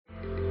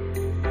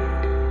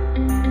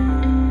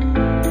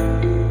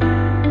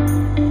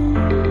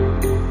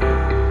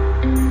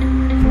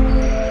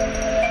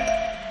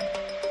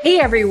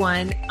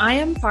everyone, I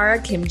am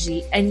Farah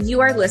Kimji, and you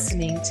are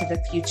listening to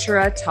the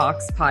Futura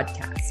Talks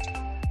podcast.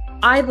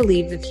 I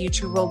believe the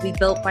future will be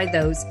built by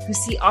those who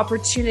see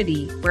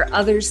opportunity where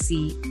others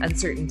see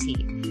uncertainty.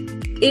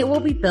 It will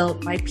be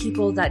built by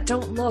people that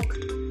don't look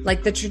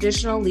like the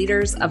traditional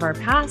leaders of our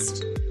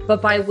past,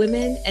 but by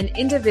women and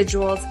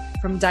individuals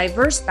from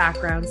diverse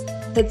backgrounds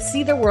that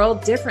see the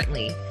world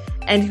differently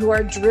and who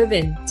are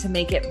driven to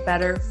make it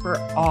better for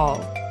all.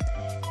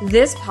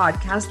 This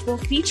podcast will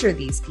feature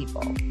these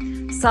people,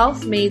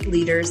 self-made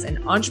leaders and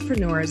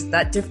entrepreneurs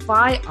that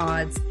defy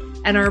odds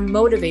and are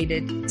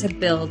motivated to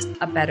build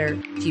a better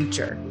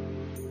future.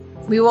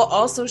 We will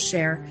also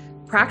share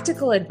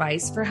practical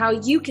advice for how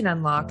you can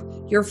unlock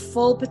your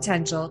full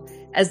potential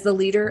as the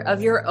leader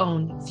of your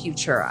own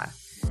Futura.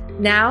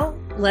 Now,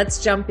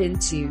 let's jump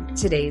into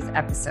today's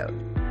episode.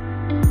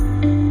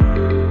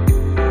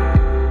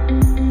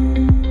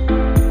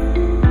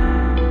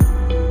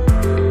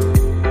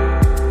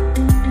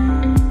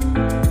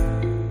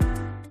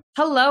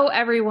 Hello,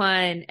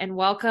 everyone, and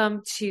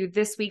welcome to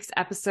this week's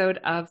episode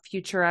of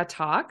Futura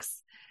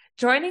Talks.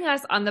 Joining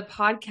us on the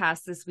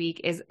podcast this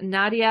week is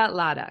Nadia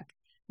Ladak.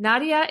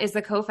 Nadia is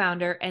the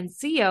co-founder and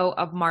CEO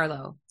of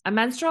Marlo, a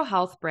menstrual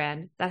health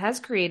brand that has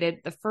created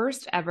the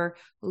first ever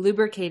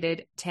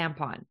lubricated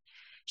tampon.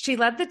 She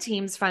led the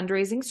team's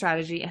fundraising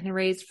strategy and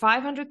raised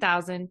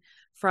 $500,000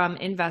 from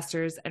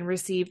investors and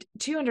received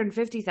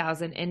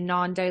 $250,000 in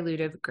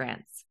non-dilutive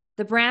grants.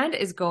 The brand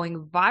is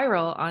going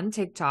viral on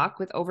TikTok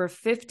with over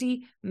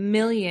 50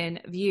 million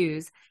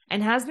views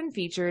and has been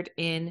featured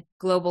in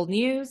Global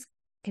News,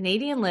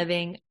 Canadian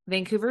Living,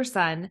 Vancouver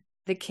Sun,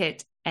 The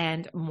Kit,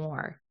 and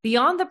more.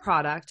 Beyond the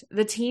product,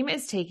 the team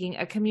is taking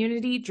a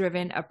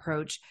community-driven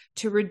approach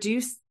to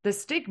reduce the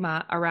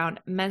stigma around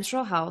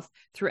menstrual health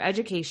through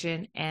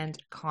education and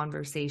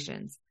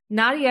conversations.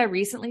 Nadia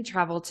recently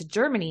traveled to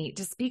Germany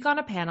to speak on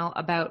a panel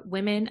about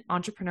women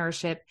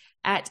entrepreneurship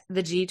at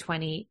the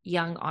G20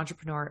 Young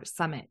Entrepreneur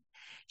Summit.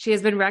 She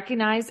has been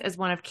recognized as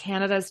one of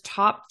Canada's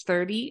top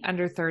 30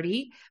 under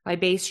 30 by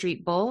Bay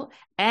Street Bull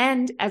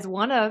and as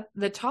one of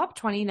the top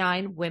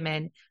 29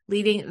 women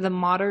leading the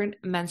modern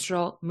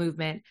menstrual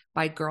movement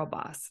by Girl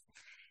Boss.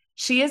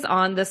 She is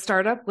on the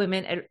Startup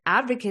Women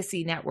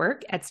Advocacy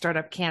Network at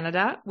Startup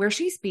Canada, where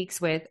she speaks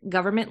with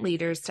government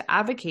leaders to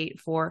advocate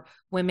for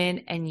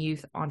women and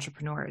youth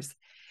entrepreneurs.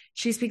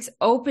 She speaks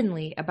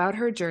openly about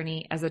her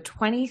journey as a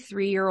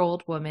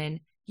 23-year-old woman,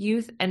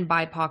 youth and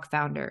BIPOC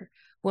founder,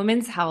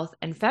 women's health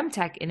and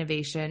femtech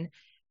innovation,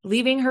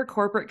 leaving her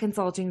corporate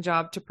consulting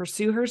job to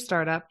pursue her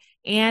startup,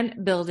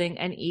 and building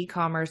an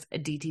e-commerce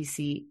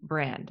DTC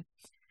brand.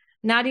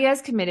 Nadia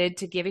is committed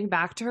to giving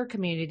back to her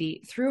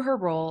community through her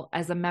role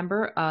as a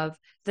member of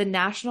the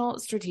National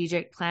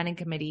Strategic Planning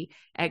Committee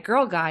at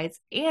Girl Guides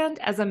and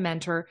as a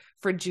mentor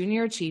for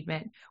Junior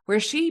Achievement, where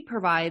she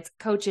provides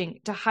coaching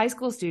to high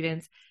school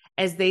students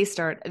as they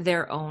start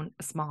their own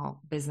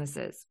small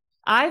businesses.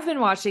 I've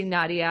been watching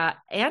Nadia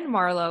and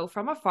Marlo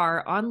from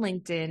afar on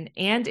LinkedIn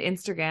and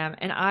Instagram,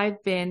 and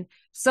I've been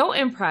so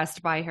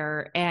impressed by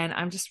her, and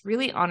I'm just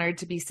really honored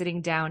to be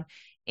sitting down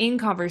in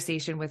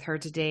conversation with her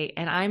today.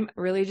 And I'm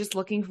really just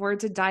looking forward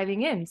to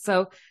diving in.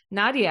 So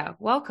Nadia,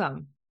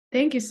 welcome.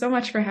 Thank you so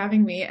much for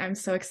having me. I'm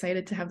so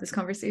excited to have this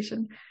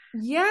conversation.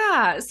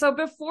 Yeah. So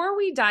before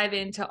we dive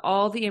into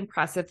all the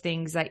impressive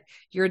things that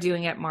you're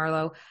doing at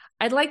Marlo,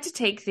 I'd like to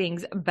take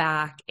things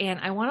back and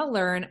I want to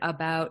learn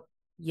about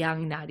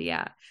young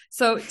Nadia.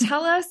 So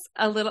tell us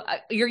a little,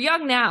 you're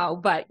young now,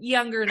 but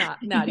younger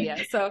Nadia.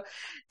 So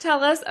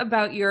tell us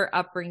about your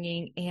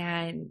upbringing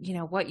and,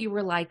 what you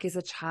were like as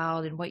a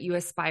child and what you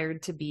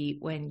aspired to be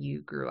when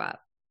you grew up.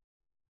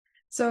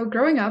 So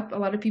growing up, a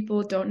lot of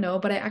people don't know,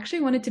 but I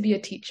actually wanted to be a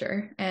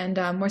teacher and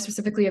more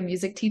specifically a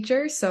music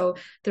teacher. So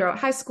throughout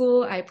high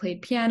school, I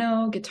played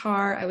piano,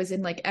 guitar. I was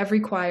in every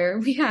choir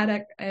we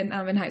had in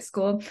high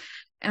school.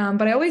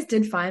 But I always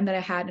did find that I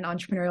had an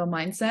entrepreneurial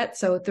mindset.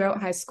 So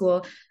throughout high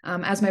school,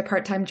 as my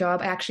part-time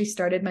job, I actually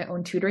started my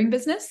own tutoring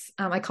business.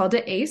 I called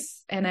it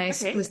ACE, and I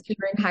was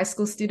tutoring high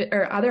school student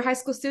or other high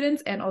school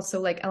students, and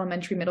also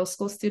elementary, middle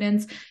school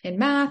students in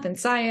math and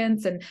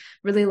science, and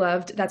really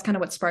loved. That's kind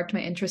of what sparked my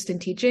interest in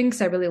teaching.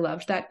 because I really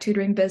loved that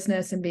tutoring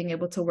business and being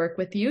able to work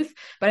with youth.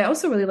 But I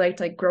also really liked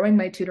growing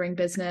my tutoring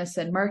business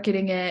and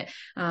marketing it,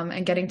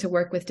 and getting to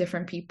work with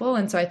different people.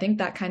 And so I think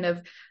that kind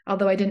of,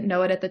 although I didn't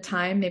know it at the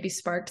time, maybe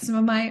sparked some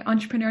of my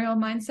entrepreneurial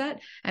mindset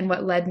and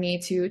what led me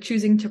to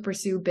choosing to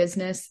pursue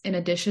business in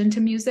addition to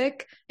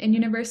music in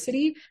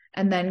university,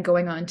 and then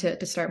going on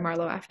to start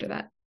Marlo after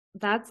that.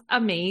 That's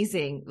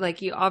amazing.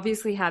 You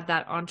obviously had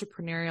that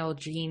entrepreneurial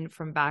gene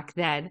from back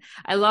then.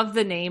 I love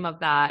the name of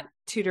that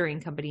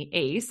tutoring company,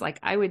 ACE.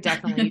 I would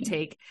definitely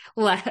take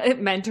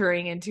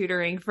mentoring and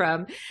tutoring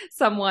from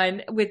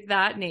someone with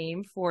that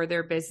name for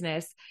their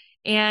business.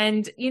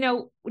 And,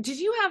 did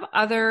you have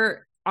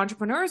other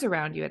entrepreneurs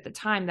around you at the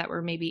time that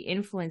were maybe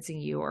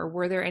influencing you, or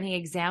were there any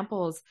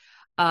examples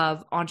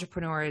of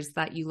entrepreneurs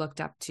that you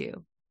looked up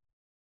to?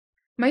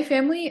 My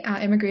family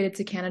immigrated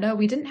to Canada.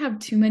 We didn't have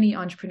too many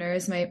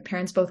entrepreneurs. My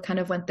parents both kind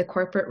of went the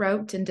corporate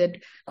route and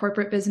did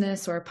corporate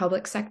business or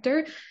public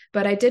sector.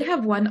 But I did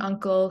have one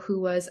uncle who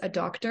was a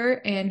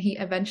doctor, and he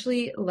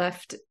eventually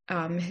left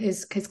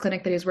his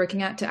clinic that he was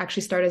working at to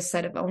actually start a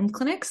set of own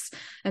clinics.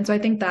 And so I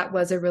think that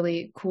was a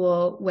really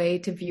cool way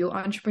to view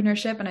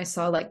entrepreneurship. And I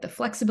saw like the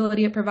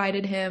flexibility it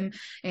provided him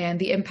and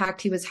the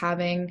impact he was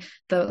having,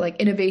 the like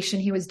innovation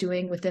he was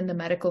doing within the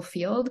medical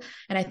field.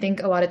 And I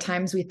think a lot of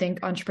times we think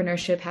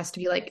entrepreneurship has to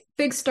be like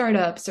big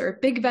startups or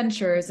big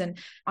ventures, and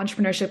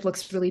entrepreneurship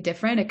looks really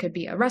different. It could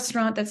be a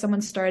restaurant that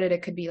someone started.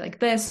 It could be like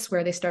this,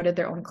 where they started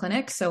their own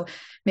clinic. So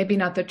maybe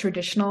not the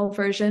traditional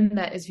version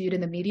that is viewed in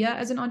the media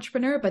as an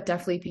entrepreneur, but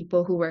definitely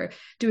people who were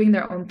doing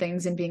their own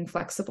things and being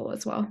flexible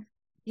as well.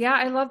 Yeah,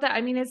 I love that.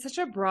 I mean, it's such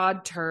a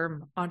broad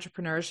term,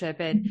 entrepreneurship,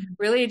 and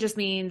really it just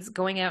means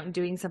going out and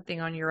doing something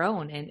on your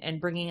own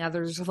and bringing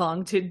others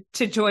along to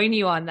join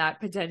you on that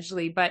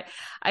potentially. But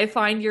I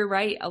find you're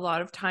right. A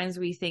lot of times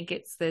we think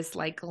it's this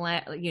like,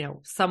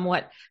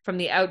 somewhat from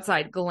the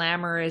outside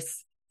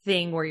glamorous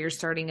thing where you're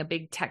starting a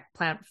big tech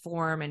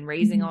platform and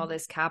raising all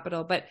this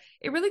capital, but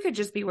it really could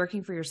just be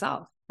working for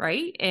yourself.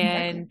 Right.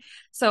 And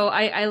so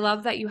I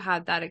love that you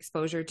had that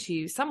exposure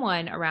to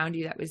someone around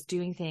you that was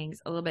doing things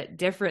a little bit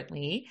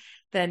differently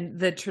than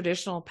the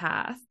traditional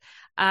path.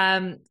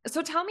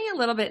 So tell me a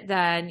little bit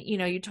then,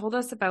 you told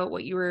us about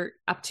what you were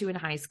up to in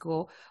high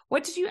school.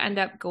 What did you end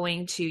up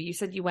going to? You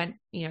said you went,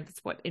 that's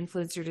what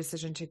influenced your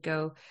decision to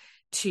go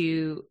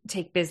to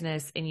take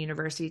business in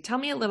university. Tell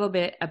me a little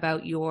bit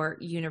about your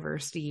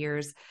university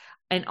years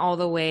and all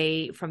the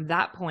way from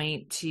that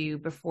point to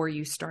before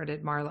you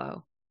started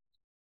Marlowe.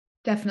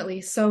 Definitely.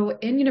 So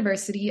in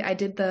university, I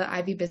did the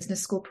Ivy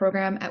Business School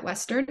program at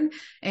Western.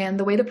 And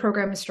the way the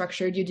program is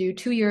structured, you do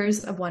 2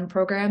 years of one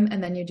program,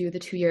 and then you do the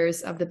 2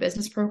 years of the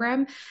business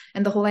program.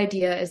 And the whole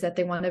idea is that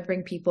they want to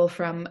bring people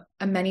from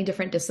many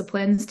different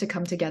disciplines to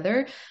come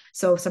together.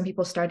 So some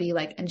people study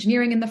like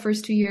engineering in the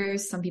first 2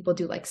 years. Some people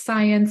do like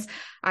science.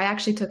 I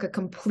actually took a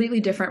completely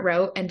different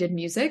route and did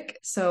music.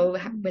 So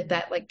with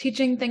that like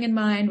teaching thing in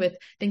mind, with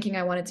thinking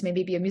I wanted to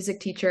maybe be a music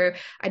teacher,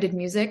 I did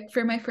music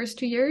for my first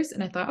 2 years.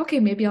 And I thought,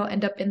 okay, maybe I'll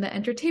end up in the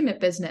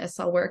entertainment business.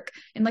 I'll work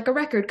in like a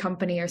record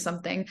company or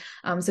something.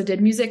 So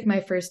did music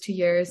my first 2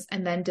 years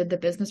and then did the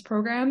business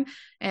program.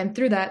 And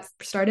through that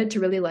started to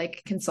really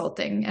like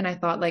consulting. And I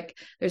thought like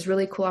there's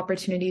really cool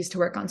opportunities to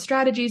work on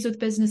strategies with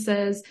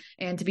businesses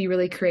and to be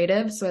really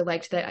creative. So I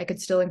liked that I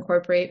could still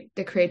incorporate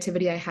the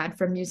creativity I had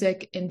from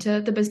music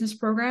into the business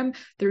program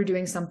through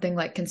doing something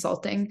like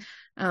consulting.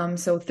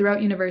 So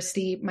throughout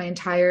university, my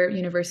entire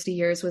university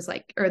years was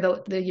like, or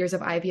the years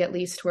of Ivy at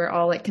least, were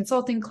all like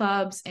consulting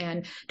clubs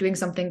and doing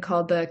something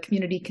called the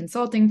Community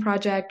Consulting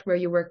Project, where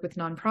you work with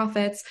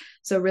nonprofits.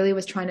 So really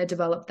was trying to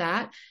develop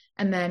that.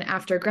 And then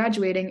after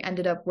graduating,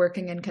 ended up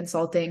working in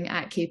consulting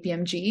at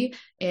KPMG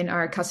in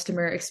our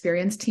customer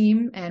experience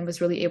team, and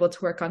was really able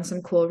to work on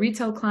some cool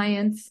retail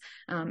clients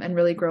and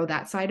really grow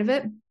that side of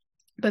it.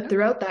 But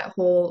throughout that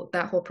whole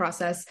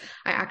process,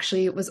 I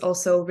actually was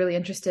also really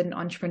interested in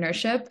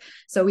entrepreneurship.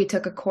 So we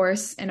took a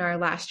course in our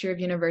last year of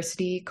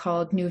university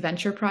called New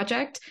Venture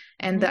Project.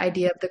 And the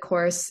idea of the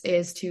course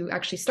is to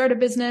actually start a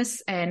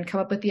business and come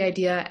up with the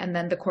idea. And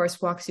then the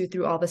course walks you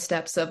through all the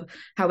steps of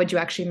how would you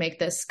actually make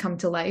this come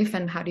to life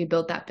and how do you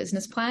build that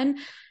business plan.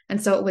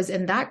 And so it was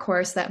in that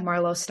course that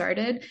Marlowe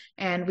started.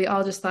 And we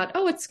all just thought,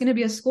 oh, it's going to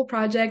be a school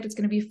project. It's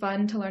going to be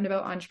fun to learn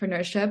about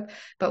entrepreneurship.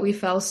 But we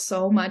fell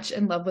so much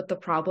in love with the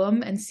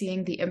problem and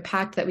seeing the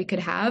impact that we could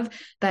have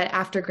that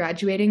after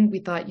graduating, we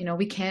thought,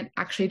 we can't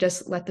actually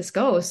just let this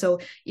go. So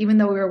even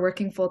though we were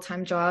working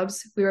full-time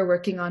jobs, we were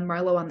working on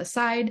Marlowe on the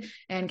side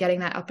and getting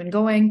that up and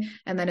going.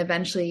 And then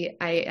eventually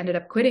I ended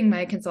up quitting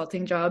my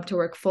consulting job to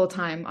work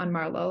full-time on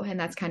Marlowe. And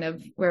that's kind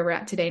of where we're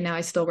at today. Now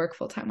I still work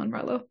full-time on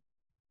Marlowe.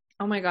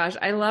 Oh my gosh,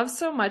 I love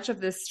so much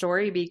of this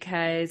story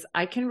because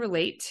I can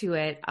relate to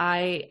it.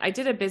 I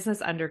did a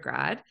business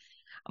undergrad.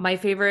 I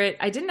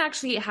didn't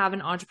actually have an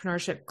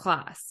entrepreneurship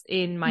class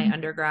in my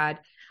undergrad.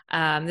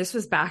 This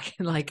was back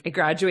in I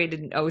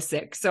graduated in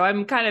 2006. So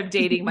I'm kind of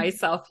dating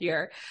myself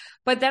here.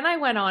 But then I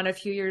went on a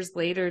few years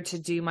later to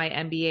do my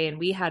MBA, and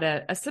we had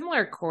a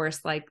similar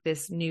course like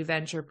this New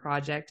Venture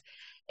Project.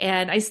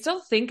 And I still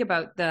think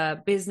about the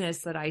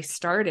business that I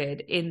started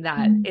in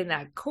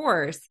that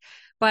course.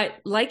 But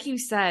like you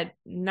said,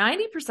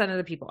 90% of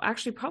the people,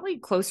 actually probably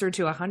closer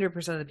to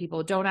 100% of the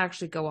people, don't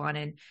actually go on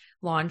and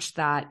launch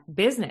that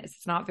business.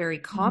 It's not very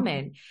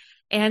common.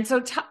 And so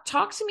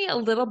talk to me a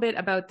little bit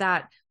about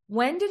that.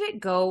 When did it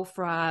go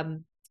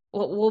from,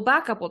 well, we'll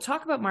back up. We'll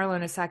talk about Marlowe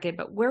in a second,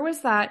 but where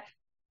was that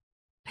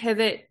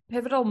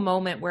pivotal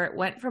moment where it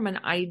went from an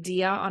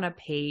idea on a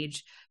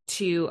page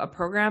to a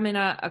program in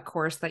a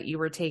course that you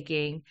were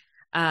taking,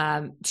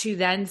 to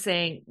then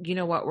saying, you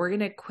know what, we're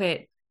going to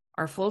quit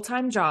our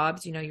full-time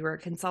jobs. You were a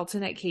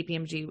consultant at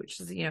KPMG,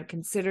 which is,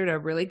 considered a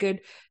really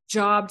good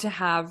job to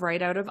have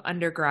right out of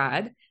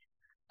undergrad.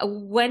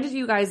 When did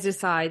you guys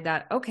decide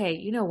that, okay,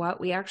 you know what,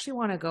 we actually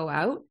want to go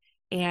out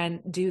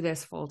and do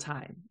this full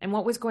time? And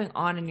what was going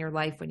on in your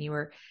life when you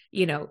were,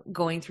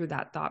 going through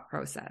that thought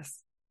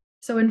process?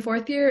 So in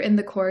fourth year in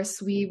the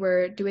course, we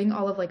were doing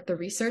all of like the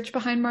research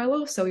behind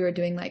Marlowe. So we were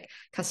doing like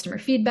customer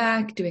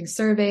feedback, doing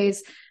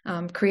surveys,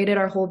 created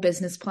our whole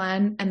business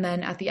plan. And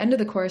then at the end of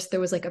the course, there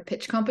was like a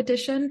pitch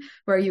competition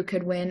where you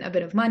could win a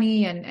bit of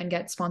money and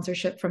get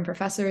sponsorship from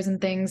professors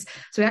and things.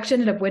 So we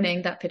actually ended up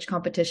winning that pitch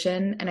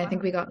competition. And I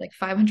think we got like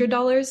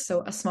 $500.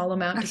 So a small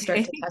amount to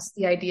start to test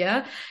the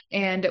idea.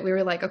 And we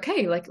were like,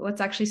 okay, like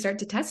let's actually start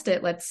to test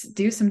it. Let's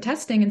do some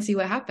testing and see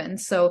what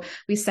happens. So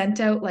we sent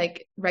out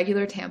like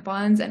regular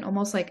tampons and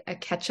almost like a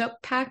ketchup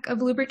pack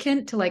of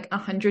lubricant to like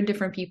 100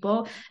 different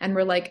people. And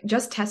we're like,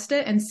 just test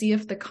it and see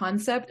if the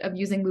concept of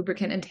using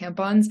lubricant and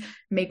tampons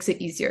makes it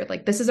easier.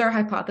 Like this is our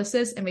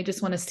hypothesis and we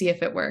just want to see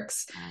if it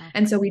works.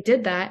 And so we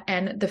did that.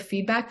 And the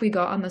feedback we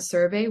got on the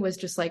survey was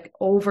just like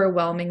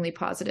overwhelmingly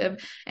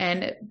positive.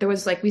 And there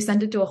was like, we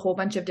sent it to a whole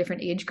bunch of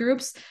different age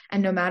groups.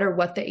 And no matter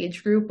what the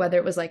age group, whether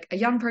it was like a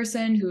young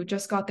person who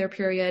just got their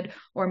period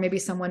or maybe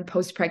someone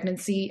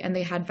post-pregnancy and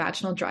they had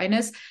vaginal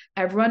dryness,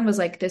 everyone was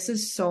like, this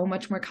is so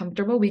much more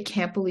comfortable. We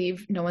can't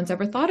believe no one's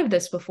ever thought of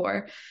this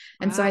before.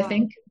 And so I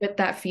think with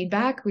that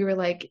feedback, we were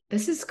like,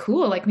 this is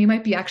cool. Like we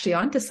might be actually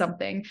onto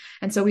something.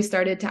 And so we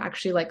started to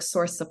actually like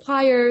source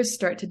suppliers,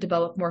 start to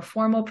develop more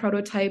formal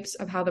prototypes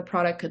of how the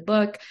product could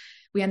look.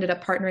 We ended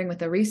up partnering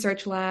with a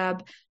research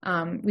lab.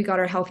 We got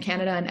our Health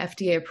Canada and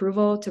FDA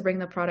approval to bring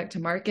the product to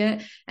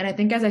market. And I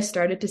think as I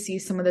started to see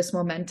some of this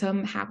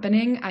momentum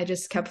happening, I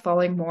just kept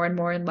falling more and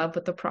more in love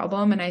with the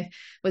problem. And I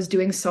was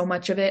doing so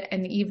much of it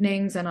in the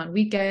evenings and on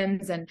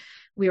weekends. And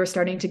we were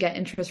starting to get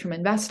interest from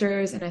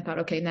investors. And I thought,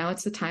 okay, now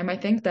it's the time. I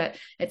think that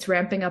it's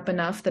ramping up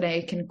enough that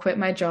I can quit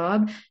my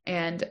job.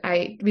 And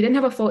we didn't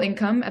have a full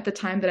income at the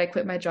time that I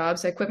quit my job.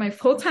 So I quit my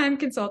full-time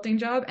consulting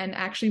job and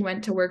actually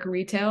went to work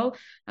retail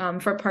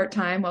for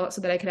part-time, so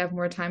that I could have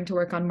more time to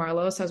work on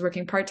Marlowe. So I was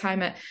working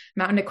part-time at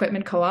Mountain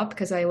Equipment Co-op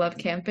because I love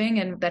camping,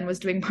 and then was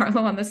doing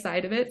Marlowe on the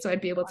side of it. So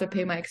I'd be able to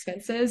pay my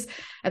expenses.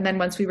 And then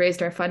once we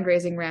raised our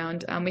fundraising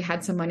round, we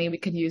had some money we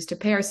could use to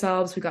pay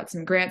ourselves. We got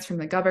some grants from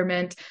the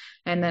government.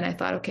 And then I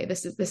thought, okay,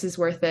 this is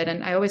worth it.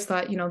 And I always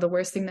thought, the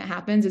worst thing that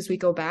happens is we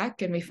go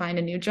back and we find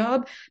a new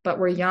job, but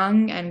we're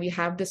young and we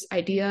have this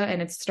idea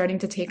and it's starting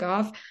to take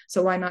off.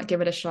 So why not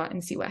give it a shot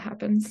and see what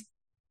happens?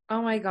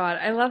 Oh my God.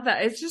 I love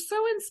that. It's just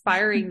so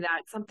inspiring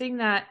that something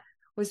that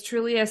was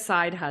truly a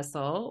side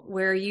hustle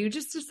where you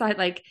just decide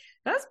like,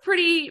 that's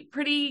pretty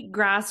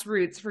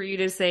grassroots for you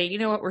to say, you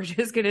know what, we're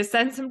just going to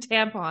send some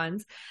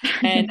tampons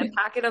and a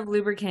packet of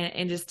lubricant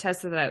and just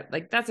test it out.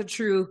 Like that's a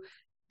true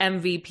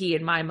MVP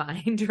in my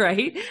mind,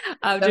 right?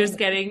 Of just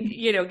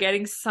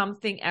getting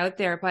something out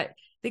there. But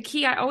the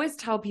key, I always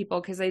tell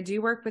people, because I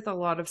do work with a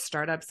lot of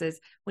startups,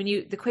 is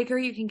the quicker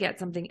you can get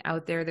something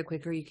out there, the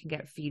quicker you can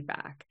get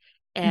feedback.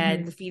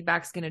 And the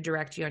feedback's going to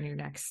direct you on your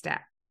next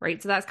step,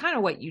 right? So that's kind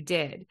of what you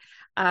did,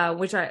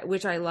 which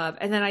I love.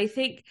 And then I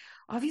think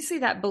obviously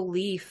that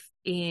belief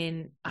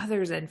in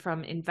others and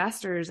from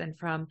investors and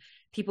from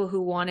people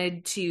who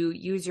wanted to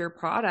use your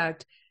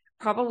product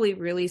probably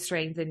really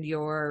strengthened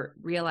your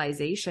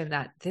realization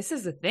that this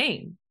is a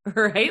thing,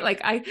 right?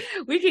 Like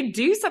we can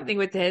do something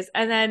with this.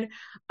 And then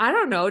I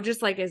don't know,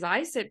 just like as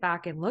I sit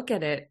back and look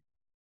at it,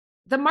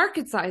 the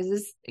market size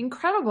is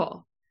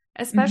incredible,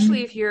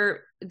 especially if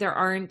there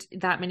aren't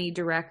that many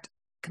direct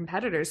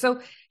competitors.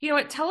 So, you know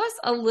what, tell us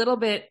a little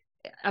bit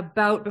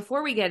about,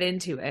 before we get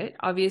into it,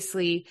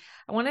 obviously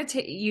I wanted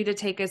you to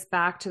take us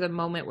back to the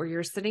moment where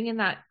you're sitting in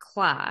that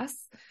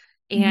class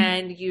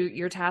and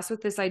you're tasked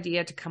with this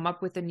idea to come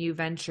up with a new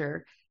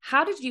venture.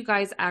 How did you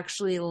guys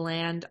actually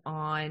land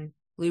on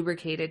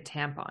lubricated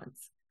tampons,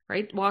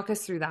 right? Walk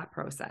us through that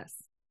process.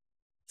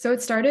 So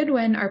it started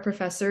when our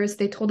professors,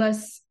 they told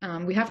us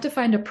we have to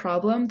find a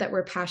problem that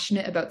we're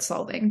passionate about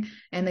solving.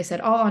 And they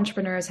said all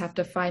entrepreneurs have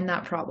to find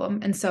that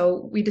problem. And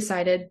so we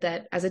decided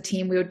that as a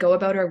team, we would go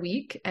about our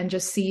week and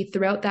just see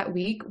throughout that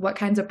week, what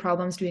kinds of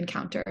problems do we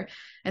encounter?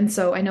 And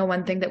so I know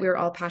one thing that we were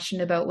all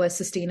passionate about was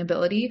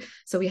sustainability.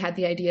 So we had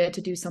the idea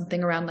to do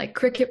something around like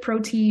cricket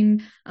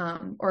protein,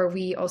 or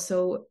we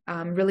also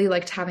really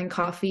liked having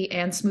coffee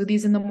and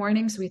smoothies in the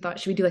morning. So we thought,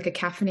 should we do like a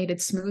caffeinated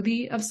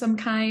smoothie of some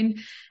kind?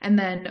 And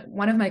then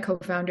one of my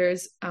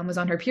co-founders was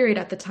on her period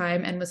at the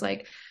time and was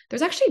like,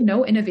 there's actually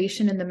no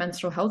innovation in the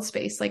menstrual health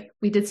space. Like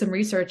we did some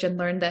research and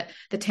learned that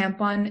the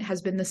tampon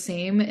has been the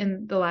same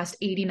in the last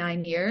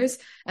 89 years.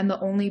 And the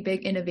only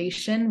big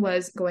innovation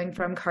was going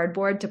from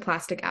cardboard to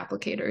plastic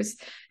applicators.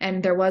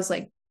 And there was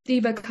like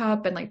Diva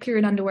Cup and like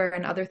period underwear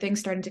and other things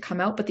starting to come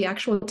out, but the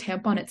actual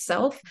tampon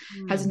itself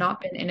has not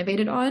been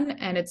innovated on,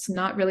 and it's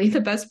not really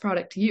the best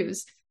product to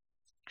use.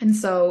 And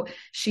so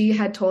she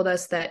had told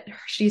us that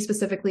she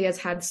specifically has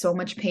had so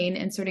much pain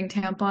inserting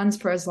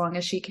tampons for as long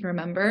as she can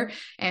remember.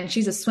 And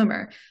she's a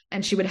swimmer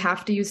and she would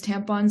have to use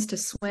tampons to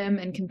swim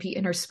and compete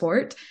in her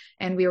sport.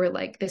 And we were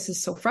like, this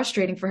is so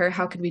frustrating for her.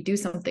 How could we do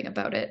something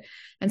about it?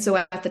 And so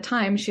at the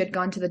time, she had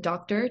gone to the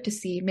doctor to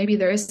see maybe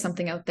there is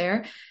something out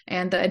there.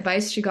 And the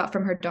advice she got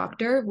from her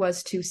doctor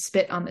was to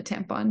spit on the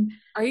tampon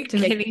Are you to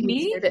make it kidding me?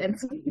 easier to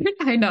insert.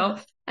 I know.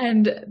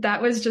 And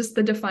that was just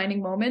the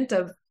defining moment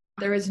of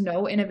there is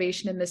no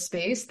innovation in this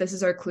space. This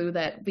is our clue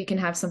that we can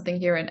have something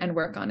here and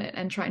work on it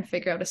and try and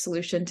figure out a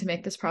solution to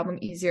make this problem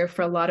easier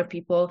for a lot of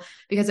people,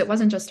 because it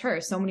wasn't just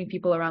her. So many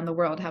people around the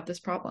world have this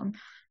problem.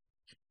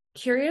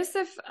 Curious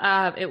if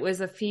it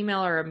was a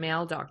female or a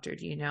male doctor.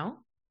 Do you know?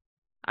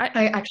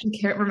 I actually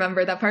can't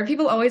remember that part.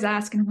 People always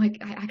ask, and I'm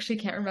like, I actually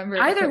can't remember.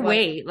 Either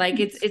way, like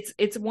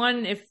it's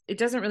one, if it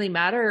doesn't really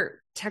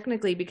matter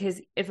technically, because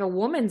if a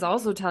woman's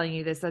also telling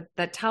you this,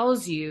 that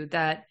tells you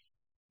that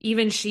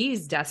even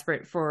she's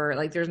desperate for,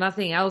 like, there's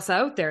nothing else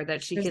out there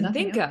that she can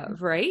think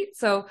of, right?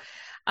 So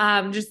I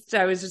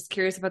was just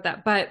curious about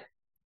that. But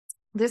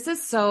this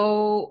is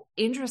so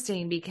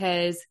interesting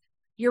because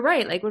you're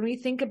right. Like, when we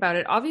think about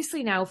it,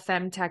 obviously now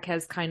femtech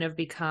has kind of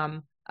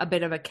become a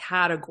bit of a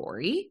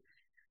category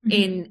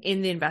in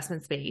the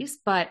investment space.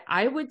 But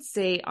I would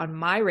say on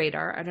my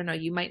radar, I don't know,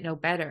 you might know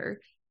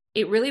better,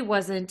 it really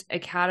wasn't a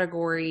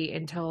category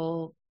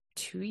until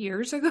 2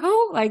 years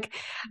ago, like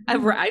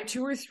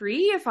 2 or 3,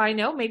 if I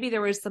know. Maybe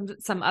there was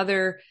some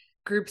other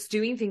groups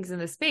doing things in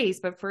the space,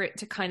 but for it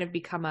to kind of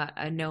become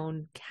a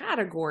known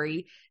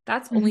category,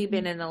 that's only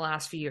been in the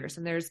last few years.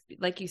 And there's,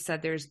 like you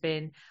said, there's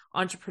been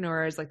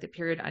entrepreneurs like the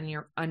Period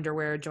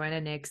Underwear,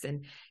 Joanna Nix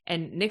and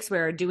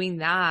Nixwear doing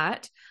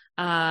that.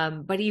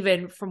 But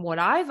even from what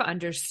I've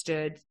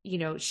understood,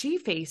 she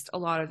faced a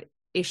lot of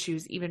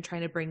issues even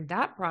trying to bring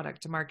that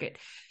product to market.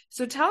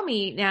 So tell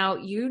me now,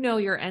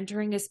 you're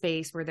entering a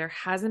space where there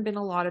hasn't been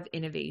a lot of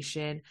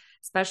innovation,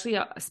 especially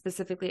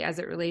specifically as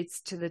it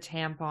relates to the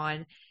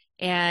tampon.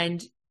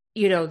 And,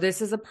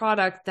 this is a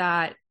product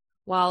that,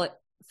 while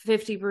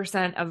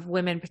 50% of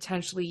women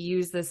potentially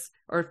use this,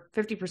 or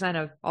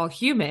 50% of all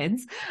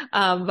humans,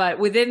 but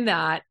within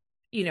that,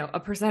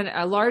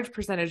 a large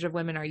percentage of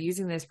women are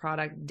using this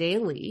product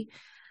daily.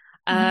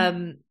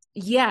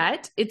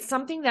 Yet it's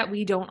something that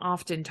we don't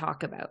often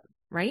talk about,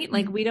 right?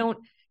 Like, we don't,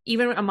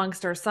 even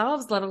amongst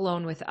ourselves, let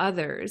alone with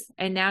others.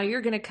 And now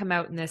you're going to come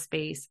out in this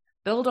space,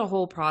 build a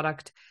whole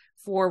product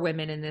for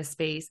women in this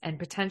space, and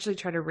potentially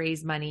try to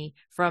raise money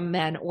from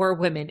men or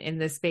women in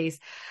this space.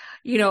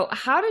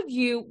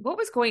 What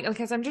was going,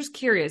 because I'm just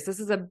curious,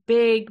 this is a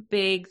big,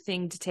 big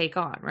thing to take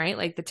on, right?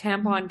 Like, the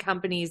tampon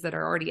companies that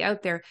are already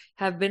out there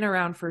have been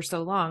around for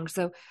so long.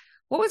 So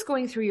what was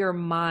going through your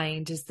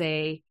mind to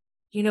say,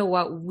 you know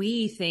what,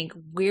 we think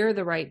we're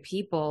the right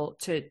people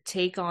to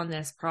take on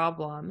this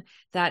problem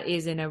that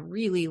is in a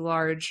really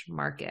large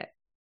market?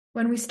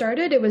 When we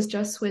started, it was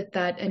just with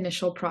that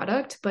initial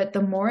product, but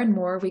the more and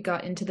more we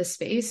got into the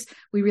space,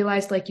 we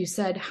realized, like you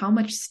said, how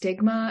much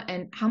stigma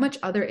and how much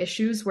other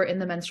issues were in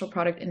the menstrual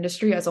product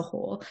industry as a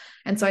whole.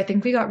 And so I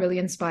think we got really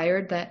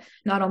inspired that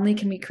not only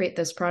can we create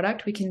this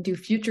product, we can do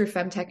future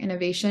femtech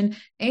innovation,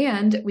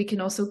 and we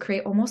can also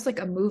create almost like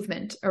a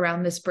movement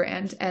around this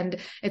brand. And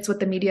it's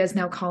what the media is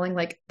now calling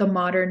like the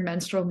modern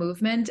menstrual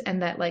movement,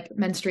 and that like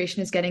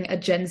menstruation is getting a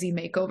Gen Z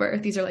makeover.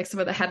 These are like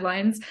some of the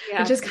headlines,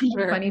 which is kind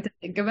of funny to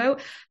think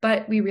about.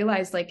 But we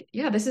realized, like,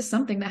 yeah, this is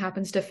something that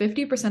happens to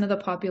 50% of the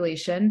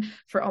population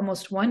for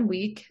almost 1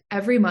 week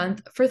every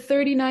month for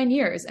 39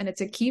 years. And it's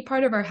a key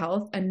part of our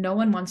health, and no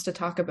one wants to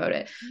talk about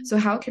it. So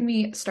how can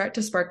we start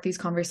to spark these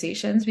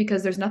conversations?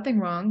 Because there's nothing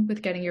wrong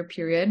with getting your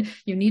period.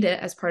 You need it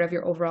as part of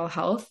your overall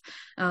health.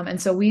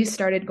 And so we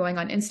started going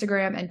on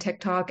Instagram and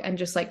TikTok and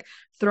just like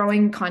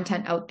throwing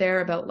content out there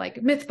about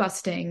like myth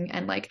busting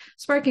and like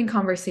sparking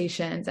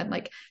conversations and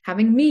like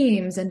having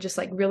memes and just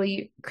like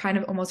really kind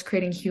of almost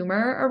creating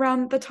humor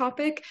around the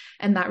topic.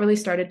 And that really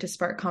started to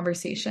spark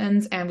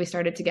conversations. And we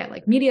started to get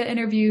like media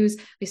interviews.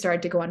 We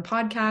started to go on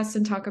podcasts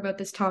and talk about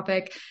this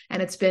topic.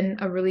 And it's been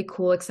a really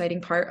cool,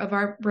 exciting part of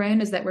our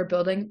brand, is that we're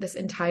building this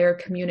entire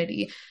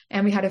community.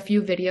 And we had a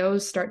few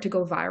videos start to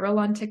go viral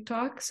on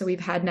TikTok. So we've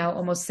had now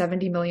almost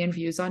 70 million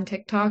views on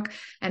TikTok.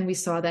 And we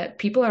saw that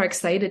people are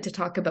excited to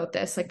talk about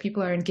this. Like,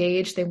 people are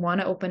engaged. They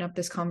want to open up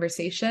this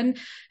conversation.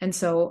 And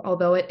so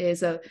although it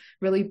is a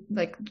really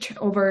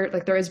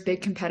there is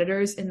big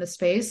competitors in the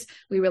space,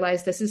 we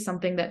realize this is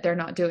something that they're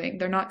not doing.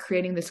 They're not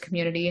creating this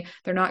community.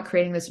 They're not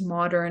creating this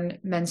modern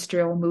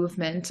menstrual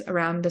movement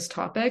around this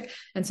topic.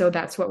 And so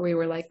that's what we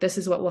were like, this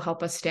is what will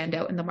help us stand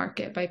out in the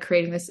market, by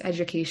creating this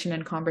education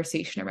and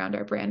conversation around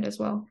our brand as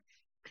well.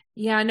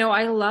 Yeah, no,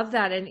 I love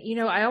that. And,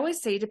 I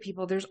always say to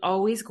people, there's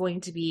always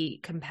going to be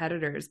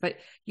competitors, but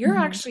you're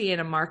actually in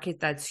a market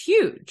that's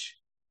huge,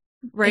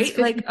 right?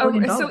 Like,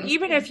 so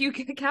even if you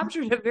can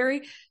capture a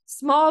very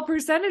small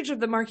percentage of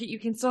the market,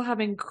 you can still have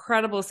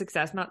incredible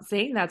success. I'm not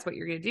saying that's what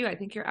you're going to do. I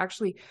think you're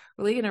actually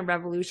really going to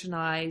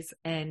revolutionize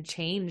and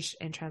change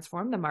and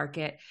transform the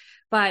market.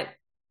 But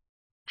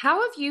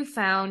how have you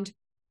found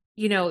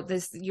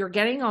you're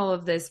getting all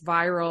of this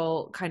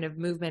viral kind of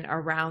movement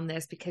around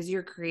this because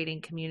you're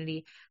creating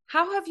community.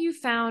 How have you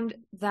found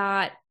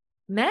that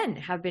men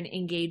have been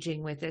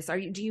engaging with this?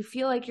 Do you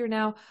feel like you're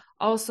now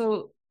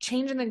also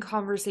changing the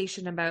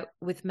conversation about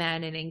with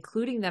men and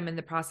including them in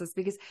the process?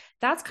 Because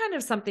that's kind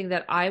of something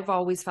that I've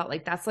always felt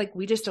like that's like,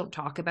 we just don't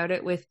talk about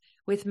it with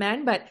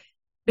men, but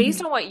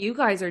based on what you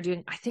guys are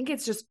doing, I think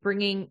it's just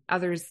bringing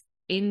others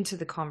into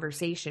the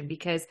conversation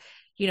because,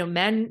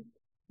 men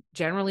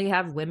generally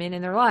have women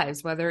in their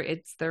lives, whether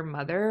it's their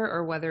mother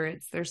or whether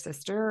it's their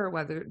sister or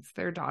whether it's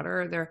their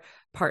daughter or their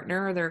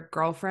partner or their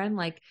girlfriend.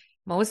 Like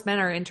most men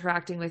are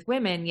interacting with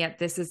women, yet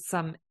this is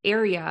some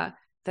area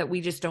that we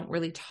just don't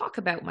really talk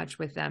about much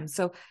with them.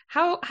 So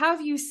how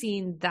have you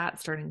seen that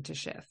starting to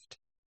shift?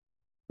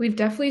 We've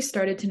definitely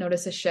started to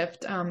notice a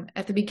shift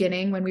at the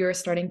beginning when we were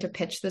starting to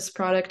pitch this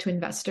product to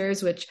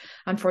investors, which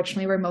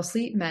unfortunately were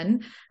mostly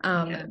men.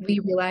 We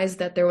realized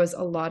that there was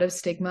a lot of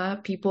stigma.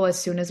 People, as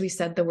soon as we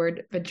said the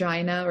word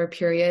vagina or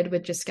period,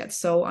 would just get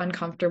so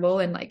uncomfortable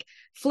and like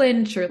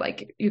flinch, or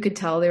like you could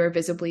tell they were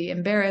visibly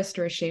embarrassed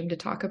or ashamed to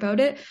talk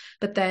about it.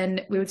 But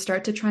then we would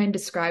start to try and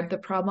describe the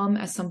problem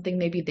as something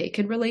maybe they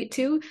could relate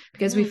to,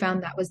 because we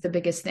found that was the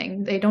biggest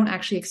thing. They don't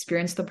actually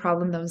experience the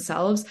problem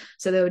themselves,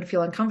 so they would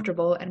feel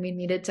uncomfortable, and we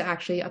needed to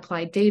actually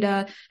apply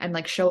data and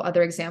like show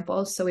other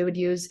examples. So we would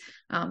use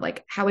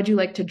like, how would you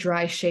like to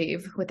dry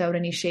shave without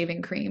any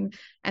shaving cream?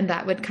 And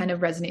that would kind of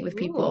resonate with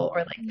people.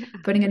 Or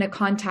like putting in a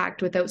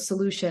contact without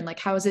solution. Like,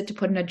 how is it to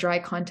put in a dry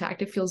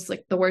contact? It feels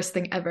like the worst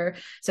thing ever.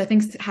 So I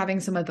think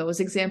having some of those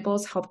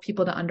examples help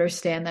people to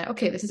understand that,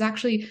 okay, this is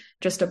actually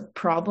just a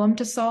problem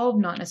to solve,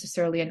 not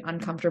necessarily an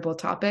uncomfortable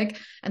topic.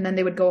 And then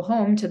they would go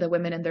home to the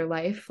women in their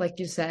life, like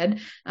you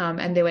said,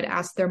 and they would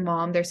ask their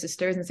mom, their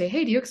sisters, and say,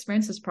 hey, do you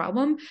experience this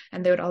problem?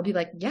 And they would all be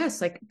like, yes,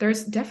 like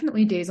there's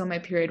definitely days on my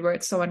period where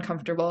it's so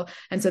uncomfortable.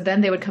 And so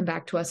then they would come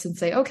back to us and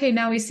say, okay,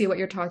 now we see what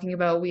you're talking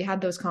about. We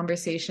had those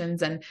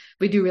conversations and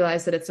we do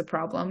realize that it's a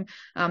problem.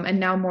 And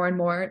now more and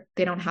more,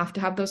 they don't have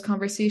to have those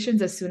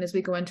conversations. As soon as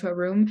we go into a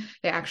room,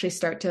 they actually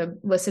start to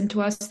listen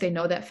to us. They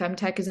know that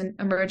femtech is an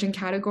emerging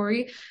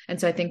category.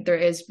 And so I think there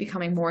is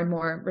becoming more and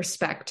more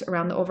respect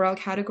around the overall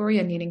category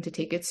and needing to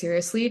take it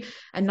seriously.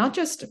 And not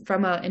just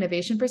from an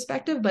innovation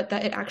perspective, but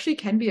that it actually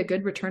can be a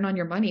good return on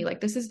your money.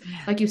 Like this is,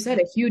 like you said,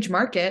 a huge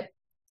market.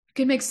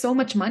 You can make so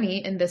much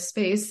money in this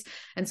space.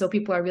 And so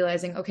people are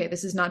realizing, okay,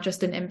 this is not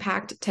just an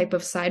impact type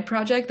of side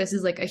project. This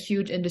is like a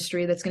huge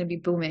industry that's going to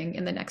be booming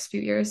in the next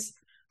few years.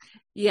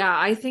 Yeah,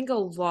 I think a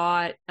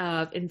lot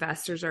of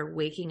investors are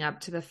waking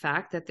up to the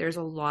fact that there's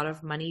a lot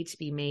of money to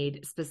be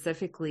made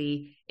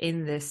specifically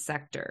in this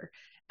sector.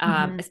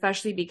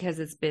 Especially because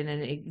it's been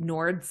an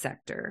ignored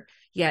sector,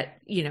 yet,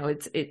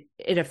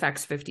 it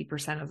affects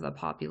 50% of the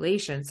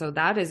population. So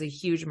that is a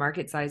huge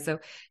market size. So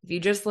if you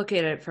just look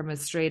at it from a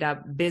straight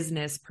up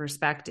business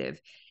perspective,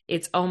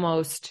 it's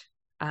almost,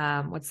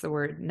 what's the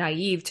word?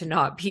 Naive to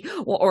not be,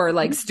 or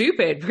like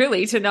stupid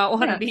really to not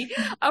want to be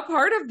a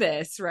part of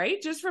this, right?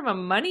 Just from a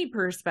money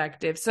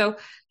perspective. So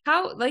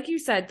how, like you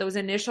said, those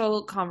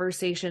initial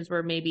conversations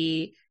were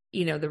maybe,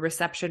 the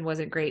reception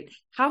wasn't great.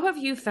 How have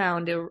you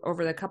found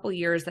over the couple of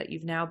years that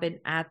you've now been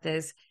at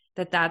this,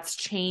 that's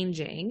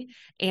changing?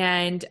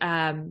 And,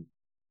 how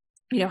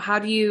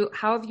have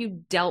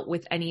you dealt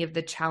with any of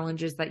the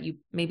challenges that you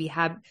maybe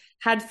had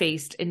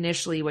faced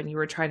initially when you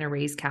were trying to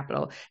raise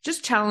capital?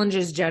 Just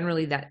challenges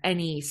generally that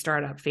any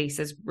startup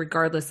faces,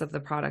 regardless of the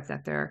product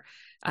that they're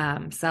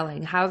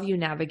selling. How have you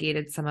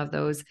navigated some of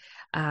those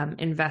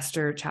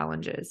investor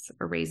challenges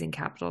or raising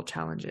capital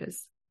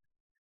challenges?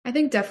 I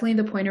think definitely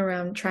the point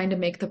around trying to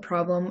make the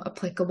problem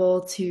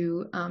applicable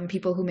to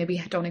people who maybe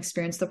don't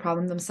experience the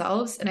problem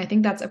themselves. And I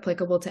think that's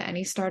applicable to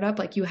any startup.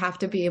 Like you have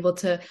to be able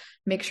to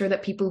make sure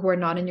that people who are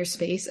not in your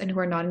space and who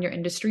are not in your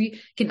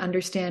industry can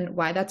understand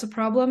why that's a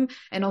problem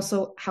and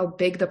also how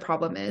big the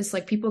problem is.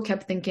 Like people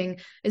kept thinking,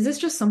 is this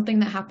just something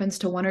that happens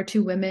to 1 or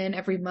 2 women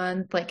every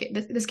month? Like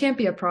this can't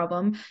be a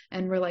problem.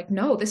 And we're like,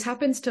 no, this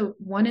happens to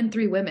 1 in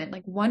 3 women.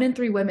 Like 1 in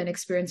 3 women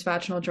experience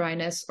vaginal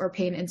dryness or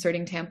pain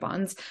inserting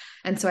tampons.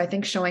 And so I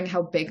think showing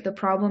how big the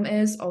problem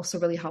is also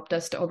really helped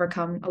us to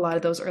overcome a lot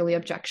of those early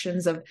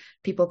objections of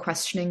people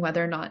questioning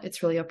whether or not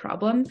it's really a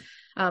problem.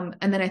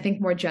 And then I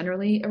think more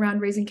generally around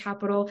raising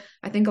capital,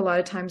 I think a lot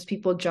of times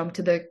people jump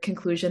to the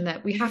conclusion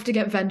that we have to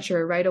get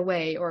venture right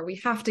away, or we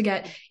have to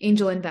get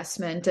angel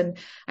investment. And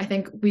I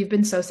think we've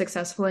been so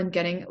successful in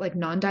getting like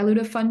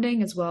non-dilutive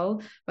funding as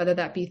well, whether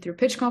that be through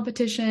pitch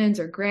competitions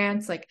or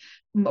grants. Like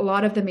a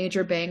lot of the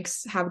major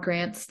banks have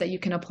grants that you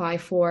can apply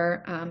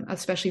for,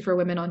 especially for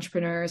women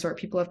entrepreneurs or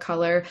people of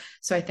color.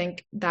 So I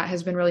think that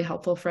has been really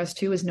helpful for us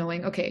too, is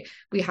knowing, okay,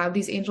 we have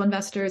these angel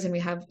investors and we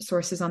have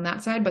sources on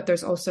that side, but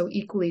there's also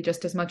equally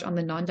just as much on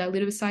the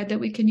non-dilutive side that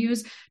we can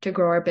use to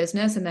grow our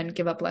business and then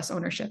give up less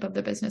ownership of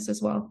the business as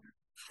well.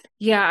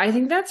 Yeah, I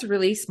think that's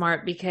really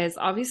smart because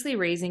obviously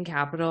raising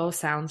capital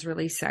sounds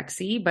really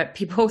sexy, but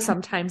people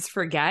sometimes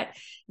forget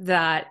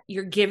that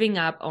you're giving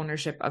up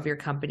ownership of your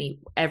company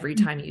every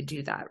time you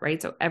do that, right?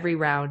 So every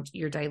round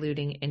you're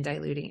diluting and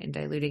diluting and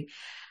diluting.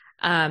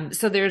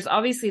 So there's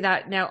obviously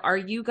that. Now, are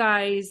you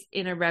guys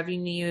in a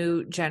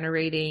revenue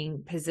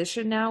generating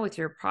position now with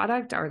your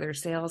product? Are there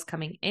sales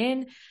coming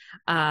in?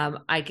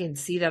 I can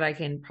see that I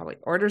can probably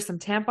order some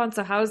tampons.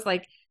 So how's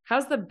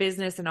the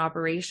business and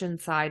operation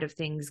side of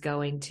things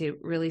going to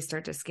really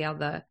start to scale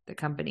the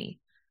company?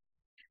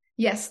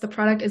 Yes, the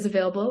product is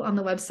available on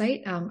the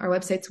website. Our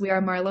website's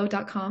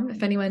wearemarlow.com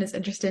if anyone is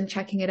interested in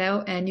checking it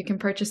out. And you can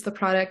purchase the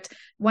product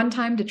one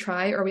time to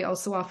try, or we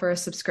also offer a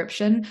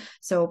subscription.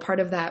 So part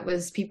of that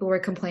was people were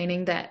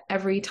complaining that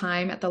every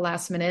time at the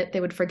last minute,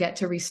 they would forget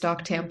to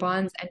restock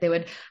tampons and they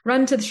would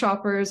run to the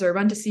shoppers or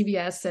run to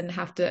CVS and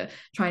have to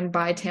try and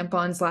buy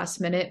tampons last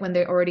minute when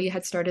they already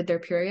had started their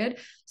period.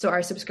 So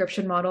our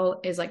subscription model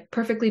is like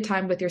perfectly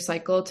timed with your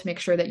cycle to make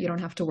sure that you don't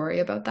have to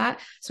worry about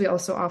that. So we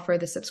also offer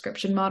the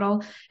subscription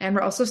model. And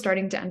we're also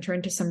starting to enter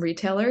into some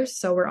retailers.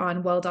 So we're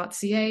on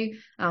well.ca,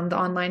 the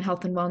online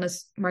health and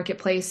wellness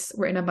marketplace.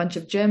 We're in a bunch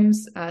of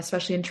gyms,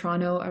 especially in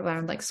Toronto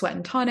around like Sweat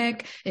and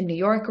Tonic. In New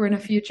York, we're in a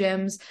few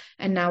gyms.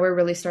 And now we're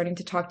really starting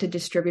to talk to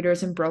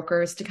distributors and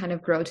brokers to kind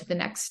of grow to the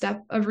next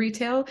step of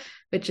retail,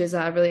 which is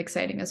really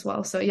exciting as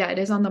well. So yeah, it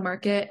is on the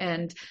market.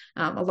 And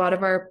a lot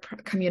of our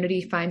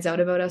community finds out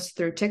about us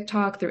through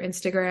TikTok, through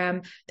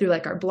Instagram, through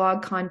like our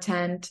blog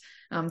content,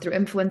 through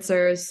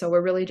influencers. So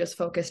we're really just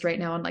focused right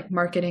now on like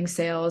marketing,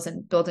 sales,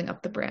 and building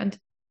up the brand.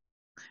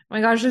 Oh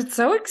my gosh, it's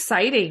so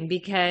exciting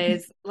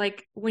because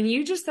like when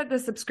you just said the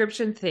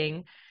subscription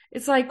thing,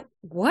 it's like,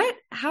 what?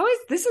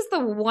 This is the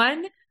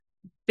one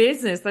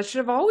business that should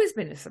have always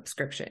been a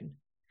subscription.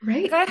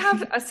 Right. Like I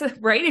have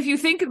right. If you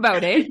think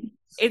about it,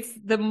 it's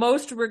the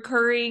most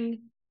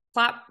recurring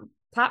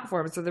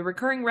platform. So the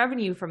recurring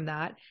revenue from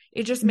that,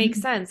 it just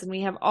makes sense. And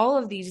we have all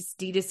of these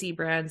D2C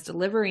brands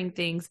delivering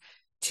things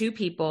to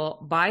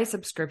people by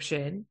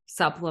subscription,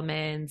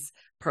 supplements,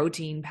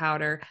 protein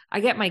powder. I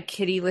get my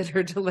kitty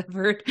litter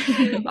delivered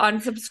on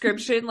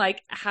subscription.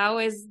 Like, how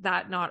has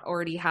that not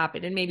already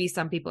happened? And maybe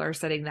some people are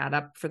setting that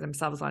up for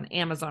themselves on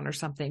Amazon or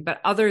something. But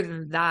other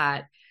than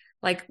that,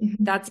 like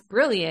that's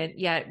brilliant.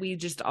 Yet we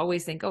just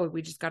always think, oh,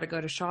 we just got to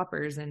go to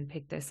Shoppers and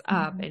pick this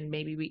up. And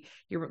maybe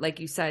you're like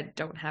you said,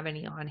 don't have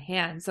any on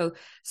hand. So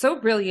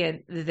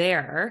brilliant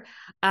there.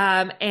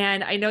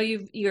 And I know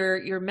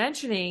you're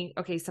mentioning,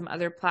 okay, some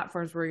other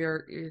platforms where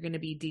you're going to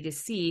be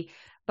D2C,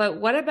 but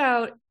what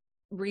about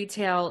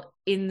retail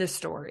in the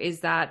store? Is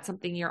that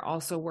something you're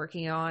also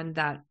working on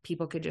that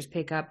people could just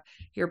pick up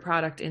your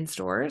product in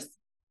stores?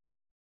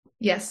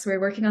 Yes, we're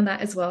working on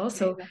that as well.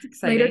 So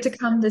later to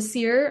come this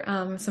year,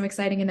 some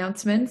exciting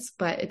announcements,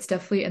 but it's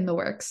definitely in the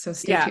works. So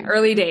stay tuned.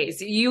 Early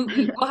days.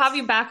 We'll have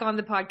you back on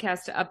the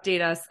podcast to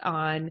update us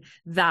on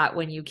that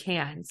when you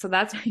can. So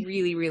that's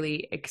really,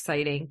 really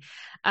exciting.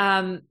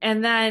 And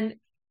then,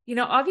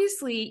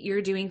 obviously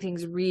you're doing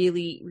things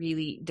really,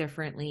 really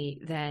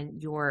differently than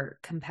your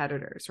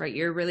competitors, right?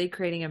 You're really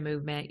creating a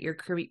movement. You're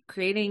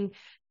creating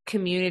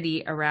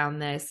community around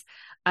this.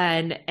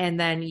 And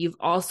then you've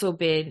also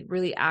been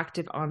really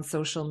active on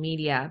social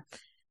media.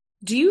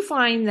 Do you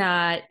find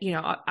that,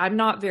 I'm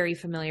not very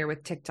familiar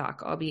with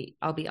TikTok. I'll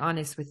be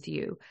honest with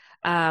you.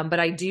 But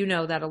I do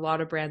know that a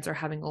lot of brands are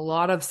having a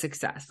lot of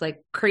success, like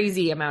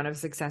crazy amount of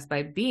success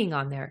by being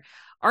on there.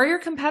 Are your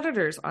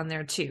competitors on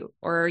there too?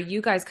 Or are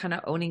you guys kind of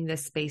owning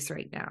this space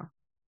right now?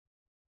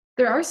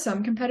 There are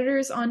some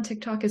competitors on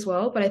TikTok as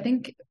well, but I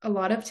think a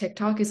lot of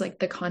TikTok is like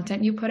the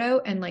content you put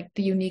out and like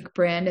the unique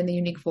brand and the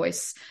unique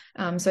voice.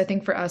 So I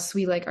think for us,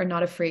 we like are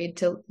not afraid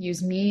to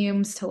use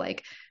memes to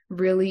like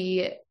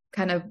really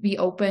kind of be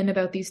open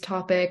about these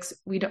topics.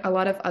 A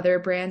lot of other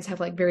brands have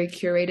like very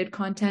curated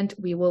content.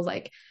 We will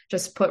like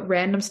just put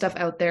random stuff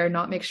out there,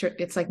 not make sure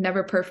it's like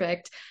never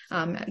perfect.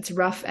 It's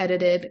rough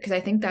edited because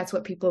I think that's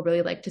what people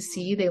really like to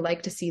see. They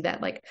like to see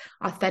that like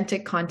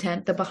authentic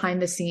content, the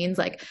behind the scenes.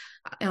 Like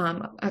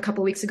a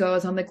couple of weeks ago, I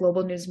was on the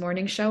Global News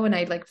Morning Show and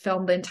I like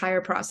filmed the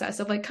entire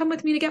process of like, come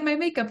with me to get my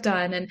makeup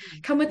done and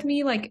come with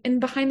me like in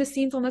behind the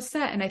scenes on the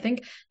set. And I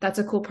think that's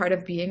a cool part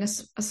of being a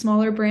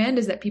smaller brand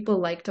is that people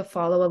like to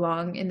follow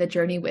along in the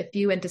journey with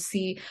you and to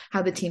see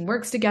how the team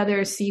works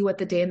together, see what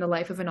the day in the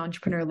life of an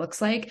entrepreneur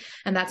looks like.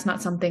 And that's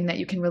not something that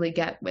you can really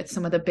get with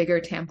some of the bigger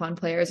tampon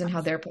players and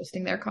how they're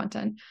posting their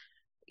content.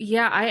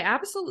 Yeah, I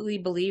absolutely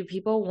believe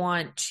people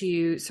want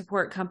to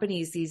support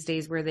companies these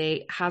days where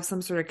they have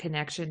some sort of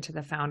connection to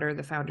the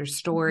founder's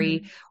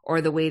story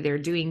or the way they're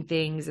doing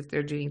things, if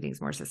they're doing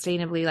things more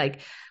sustainably. Like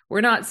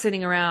we're not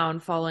sitting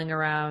around following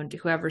around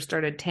whoever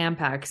started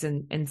Tampax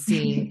and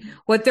seeing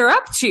what they're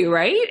up to,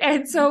 right?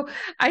 And so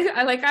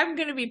I'm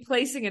going to be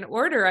placing an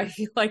order, I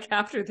feel like,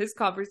 after this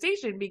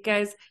conversation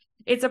because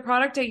it's a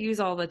product I use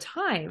all the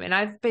time. And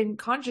I've been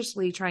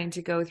consciously trying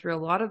to go through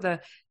a lot of the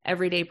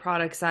everyday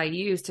products I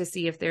use to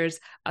see if there's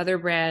other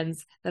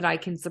brands that I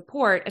can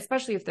support,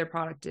 especially if their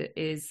product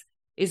is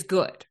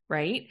good,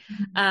 right?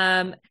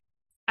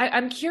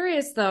 I'm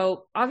curious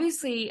though,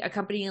 obviously a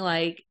company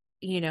like,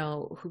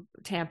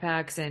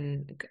 Tampax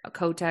and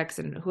Kotex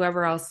and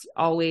whoever else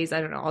always,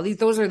 I don't know,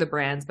 those are the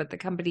brands, but the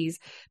companies,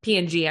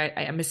 P&G, I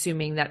am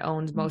assuming that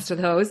owns most of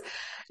those,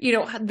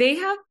 they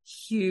have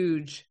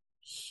huge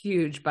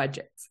huge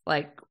budgets,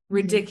 like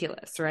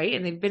ridiculous, right?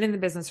 And they've been in the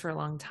business for a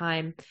long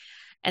time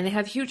and they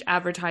have huge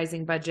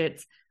advertising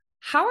budgets.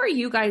 How are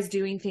you guys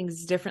doing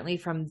things differently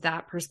from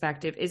that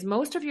perspective? Is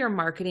most of your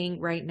marketing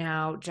right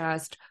now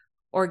just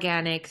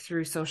organic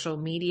through social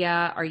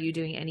media? Are you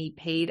doing any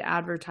paid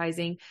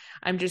advertising?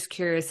 I'm just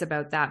curious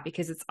about that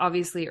because it's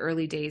obviously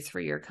early days for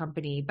your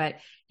company, but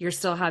you're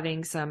still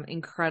having some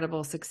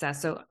incredible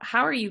success. So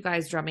how are you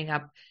guys drumming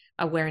up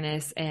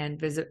awareness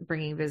and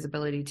bringing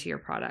visibility to your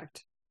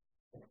product?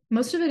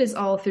 Most of it is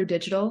all through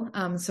digital.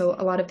 So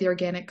a lot of the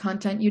organic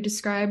content you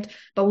described,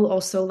 but we'll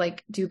also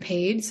like do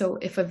paid. So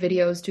if a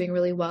video is doing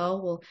really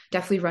well, we'll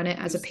definitely run it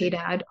as a paid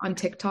ad on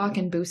TikTok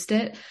and boost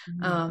it.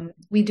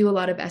 We do a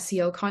lot of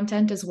SEO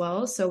content as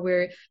well. So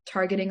we're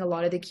targeting a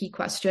lot of the key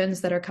questions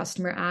that our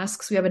customer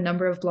asks. We have a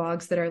number of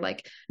blogs that are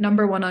like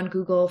 #1 on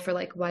Google for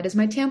like, why does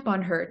my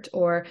tampon hurt?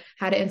 Or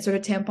how to insert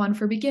a tampon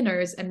for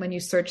beginners. And when you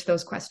search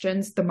those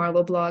questions, the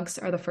Marlo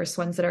blogs are the first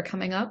ones that are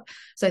coming up.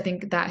 So I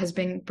think that has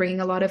been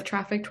bringing a lot of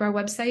traffic to our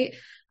website.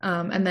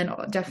 And then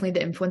definitely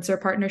the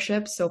influencer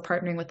partnerships. So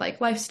partnering with like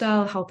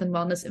lifestyle, health and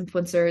wellness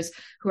influencers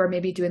who are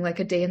maybe doing like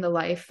a day in the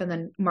life and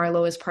then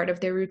Marlo is part of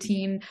their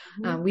routine.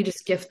 We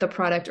just gift the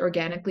product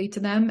organically to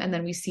them and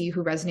then we see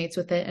who resonates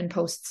with it and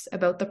posts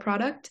about the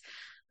product.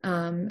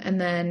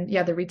 And then,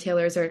 the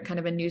retailers are kind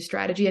of a new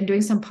strategy and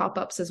doing some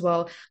pop-ups as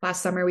well.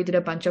 Last summer, we did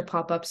a bunch of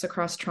pop-ups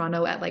across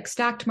Toronto at like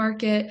Stacked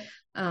Market,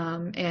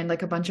 and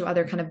like a bunch of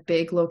other kind of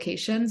big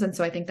locations. And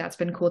so I think that's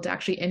been cool to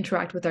actually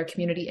interact with our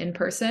community in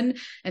person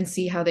and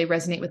see how they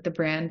resonate with the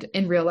brand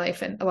in real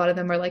life. And a lot of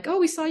them are like, oh,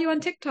 we saw you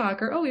on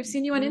TikTok or, oh, we've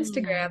seen you on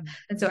Instagram.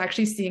 And so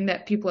actually seeing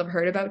that people have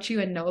heard about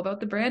you and know about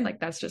the brand, like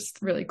that's just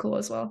really cool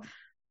as well.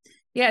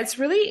 Yeah, it's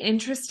really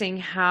interesting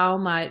how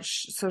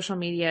much social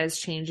media is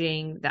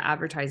changing the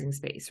advertising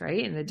space,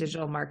 right? And the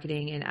digital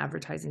marketing and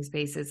advertising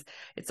spaces.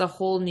 It's a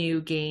whole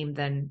new game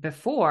than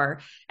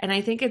before. And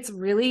I think it's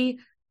really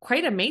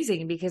quite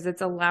amazing because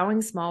it's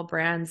allowing small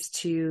brands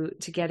to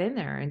get in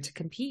there and to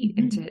compete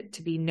and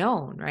to be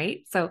known,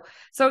 right? So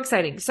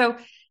exciting. So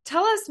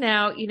tell us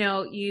now,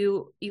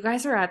 you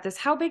guys are at this.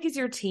 How big is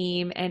your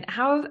team and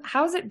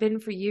how's it been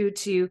for you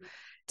to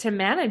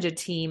manage a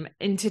team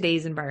in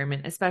today's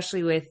environment,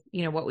 especially with,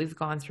 what we've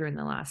gone through in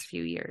the last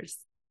few years?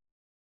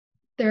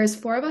 There's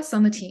 4 of us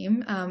on the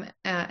team.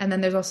 And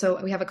then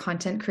we have a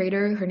content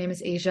creator. Her name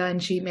is Asia,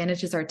 and she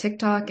manages our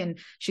TikTok, and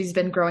she's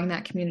been growing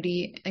that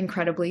community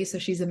incredibly. So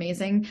she's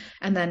amazing.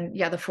 And then,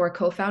 the 4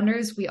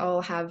 co-founders, we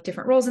all have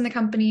different roles in the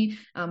company,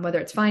 whether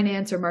it's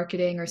finance or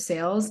marketing or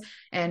sales.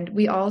 And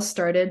we all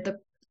started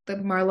the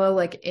Marlo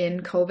like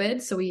in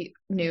COVID. So we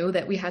knew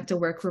that we had to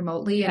work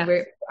remotely and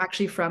we're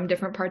actually from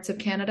different parts of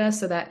Canada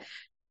so that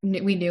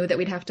we knew that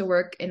we'd have to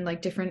work in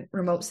like different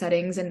remote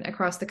settings and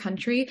across the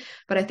country.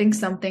 But I think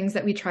some things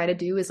that we try to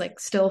do is like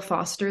still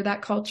foster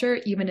that culture,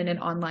 even in an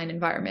online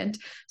environment.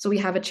 So we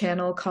have a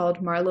channel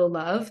called Marlo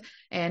Love,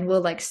 and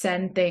we'll like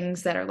send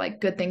things that are like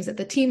good things that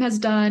the team has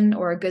done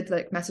or good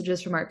like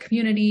messages from our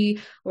community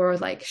or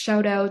like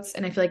shout outs.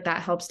 And I feel like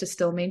that helps to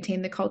still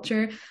maintain the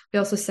culture. We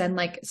also send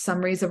like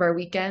summaries of our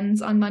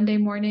weekends on Monday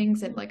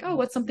mornings and like, oh,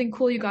 what's something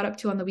cool you got up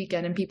to on the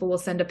weekend? And people will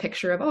send a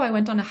picture of, oh, I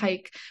went on a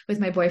hike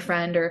with my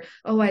boyfriend, or,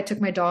 oh, I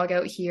took my dog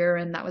out here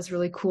and that was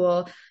really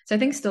cool. So I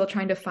think still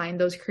trying to find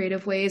those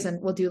creative ways.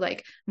 And we'll do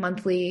like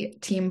monthly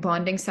team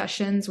bonding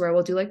sessions where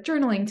we'll do like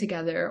journaling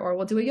together, or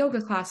we'll do a yoga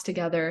class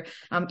together,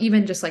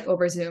 even just like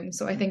over Zoom.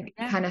 So I think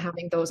kind of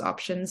having those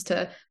options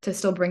to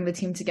still bring the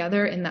team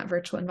together in that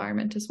virtual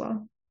environment as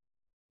well.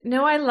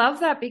 No, I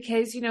love that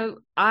because,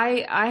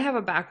 I have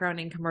a background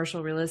in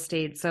commercial real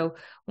estate. So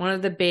one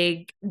of the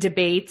big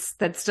debates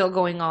that's still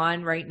going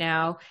on right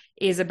now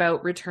is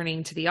about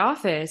returning to the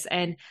office.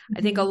 And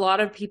I think a lot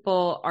of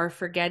people are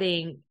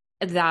forgetting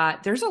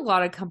that there's a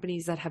lot of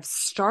companies that have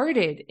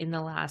started in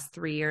the last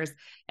 3 years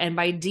and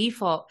by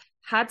default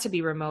had to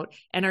be remote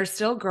and are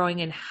still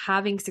growing and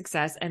having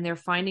success. And they're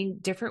finding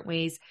different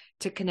ways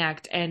to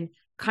connect and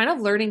kind of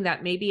learning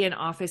that maybe an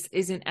office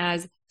isn't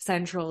as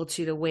central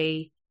to the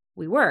way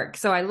we work.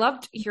 So I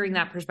loved hearing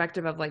that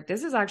perspective of like,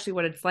 this is actually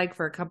what it's like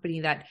for a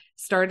company that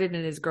started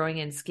and is growing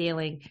and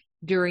scaling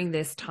during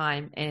this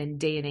time and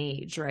day and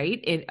age,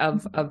 right?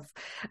 Of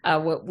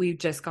what we've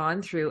just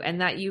gone through, and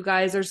that you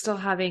guys are still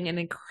having an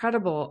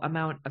incredible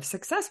amount of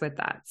success with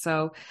that.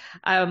 So,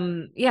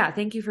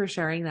 thank you for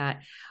sharing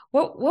that.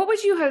 What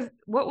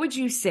would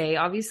you say?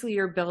 Obviously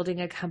you're building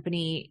a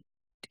company,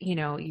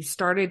 you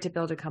started to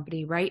build a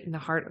company right in the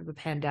heart of the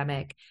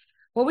pandemic.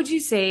 What would you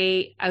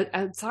say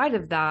outside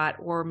of that,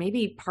 or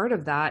maybe part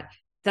of that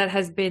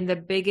has been the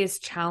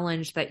biggest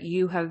challenge that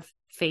you have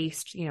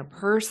faced,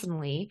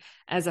 personally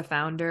as a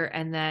founder,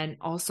 and then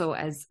also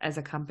as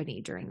a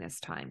company during this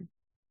time?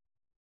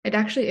 It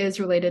actually is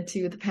related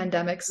to the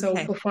pandemic. So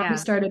before we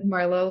started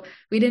Marlo,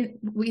 we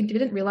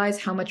didn't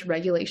realize how much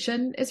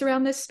regulation is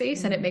around this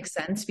space, and it makes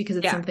sense because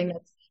it's something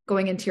that's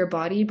going into your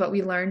body, but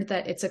we learned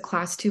that it's a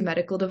class 2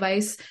 medical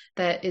device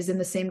that is in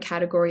the same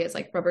category as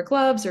like rubber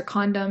gloves or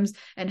condoms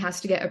and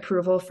has to get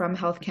approval from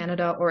Health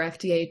Canada or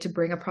FDA to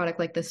bring a product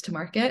like this to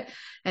market.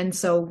 And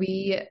so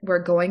we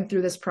were going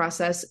through this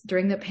process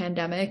during the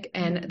pandemic,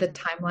 and the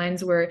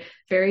timelines were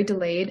very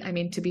delayed. I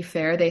mean, to be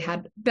fair, they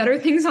had better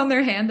things on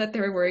their hand that they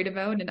were worried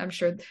about. And I'm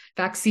sure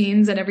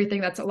vaccines and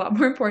everything, that's a lot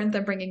more important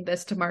than bringing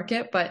this to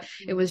market. But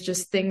it was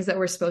just things that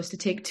were supposed to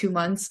take 2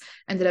 months,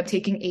 ended up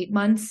taking 8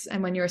 months.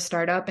 And when you're a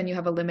startup and you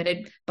have a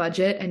limited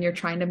budget and you're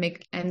trying to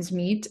make ends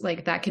meet,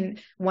 like that can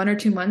 1 or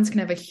 2 months can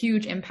have a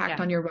huge impact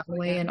on your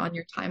runway and on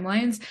your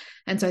timelines.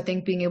 And so I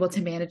think being able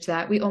to manage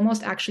that, we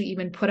almost actually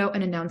even put out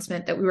an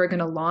announcement that we were going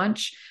to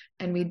launch,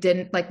 and we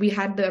didn't, like, we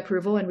had the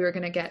approval and we were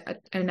going to get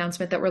an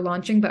announcement that we're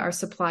launching, but our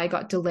supply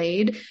got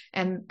delayed,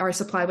 and our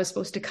supply was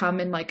supposed to come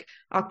in like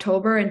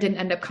October and didn't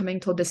end up coming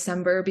till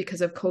December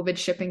because of COVID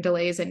shipping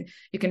delays. And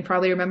you can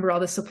probably remember all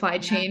the supply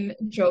chain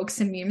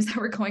jokes and memes that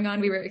were going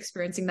on. We were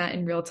experiencing that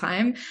in real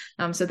time.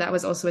 So that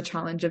was also a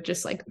challenge of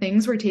just like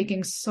things were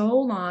taking so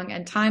long,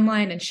 and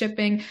timeline and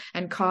shipping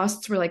and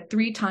costs were like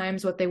 3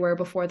 times what they were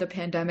before the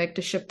pandemic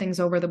to ship things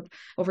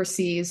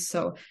overseas.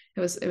 So it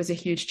was a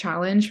huge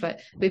challenge,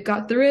 but we've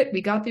got through it.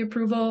 We got the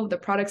approval. The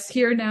product's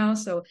here now.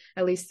 So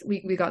at least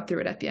we got through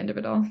it at the end of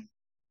it all.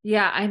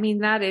 Yeah, I mean,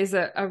 that is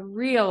a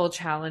real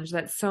challenge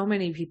that so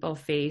many people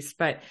face.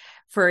 But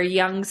for a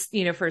young,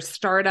 for a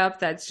startup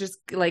that's just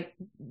like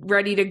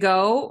ready to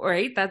go,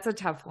 right? That's a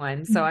tough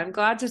one. So I'm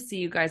glad to see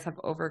you guys have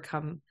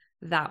overcome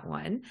that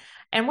one.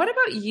 And what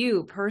about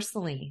you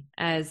personally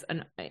as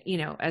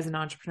as an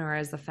entrepreneur,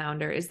 as a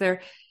founder? Is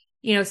there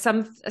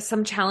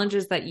some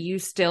challenges that you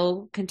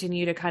still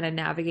continue to kind of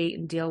navigate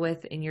and deal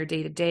with in your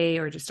day-to-day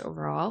or just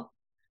overall?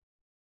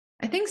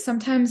 I think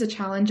sometimes a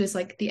challenge is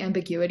like the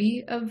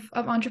ambiguity of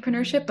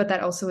entrepreneurship, but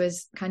that also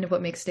is kind of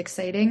what makes it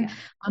exciting.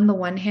 On the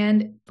one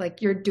hand,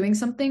 like you're doing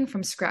something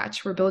from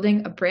scratch. We're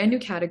building a brand new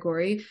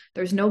category.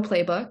 There's no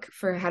playbook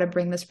for how to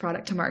bring this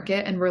product to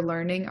market, and we're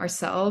learning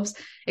ourselves.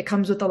 It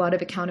comes with a lot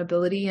of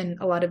accountability and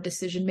a lot of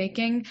decision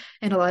making.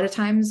 And a lot of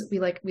times we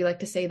like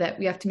to say that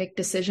we have to make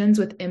decisions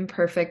with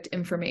imperfect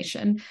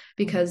information,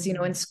 because,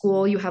 in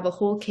school you have a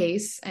whole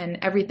case and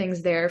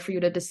everything's there for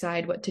you to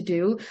decide what to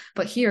do.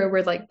 But here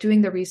we're like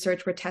doing the research,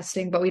 we're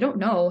testing, but we don't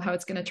know how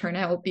it's going to turn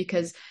out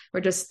because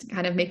we're just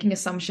kind of making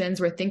assumptions.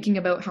 We're thinking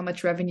about how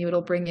much revenue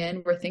it'll bring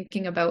in. We're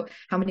thinking about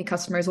how many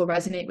customers will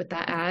resonate with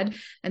that ad.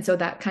 And so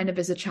that kind of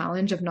is a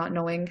challenge of not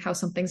knowing how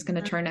something's going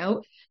to turn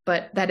out.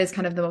 But that is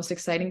kind of the most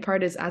exciting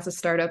part, is as a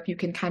startup, you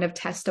can kind of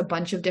test a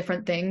bunch of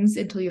different things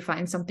until you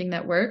find something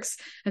that works.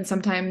 And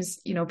sometimes,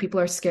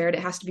 people are scared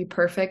it has to be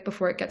perfect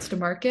before it gets to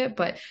market,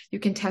 but you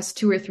can test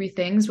 2 or 3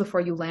 things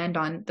before you land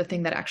on the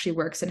thing that actually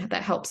works and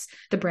that helps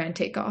the brand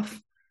take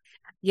off.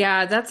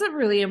 Yeah, that's a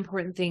really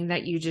important thing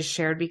that you just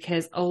shared,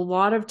 because a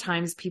lot of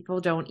times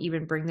people don't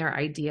even bring their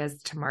ideas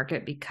to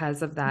market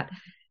because of that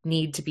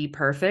need to be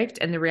perfect.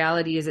 And the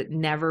reality is it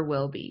never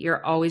will be.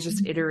 You're always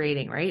just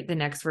iterating, right? The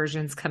next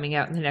version's coming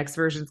out and the next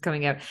version's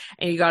coming out.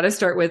 And you got to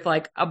start with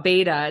like a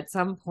beta at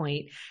some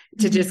point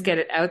to just get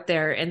it out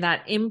there. And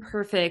that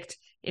imperfect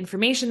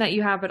information that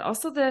you have, but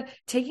also the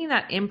taking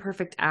that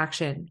imperfect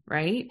action,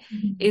 right,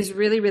 is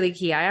really, really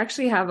key. I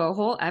actually have a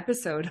whole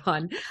episode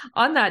on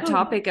that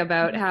topic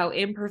about how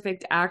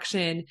imperfect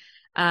action,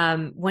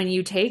 when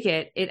you take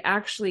it, it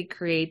actually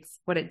creates,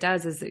 what it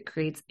does is it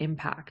creates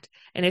impact.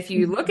 And if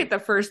you look at the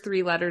first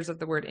 3 letters of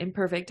the word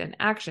imperfect and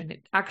action,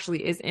 it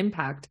actually is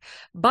impact.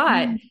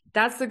 But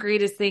that's the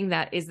greatest thing,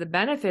 that is the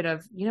benefit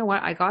of,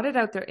 I got it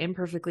out there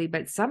imperfectly,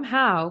 but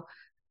somehow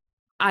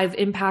I've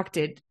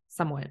impacted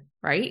someone,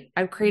 right?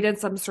 I've created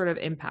some sort of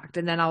impact,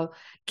 and then I'll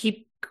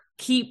keep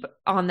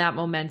on that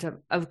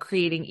momentum of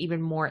creating even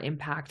more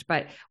impact.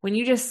 But when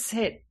you just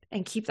sit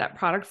and keep that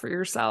product for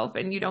yourself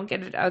and you don't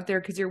get it out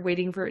there because you're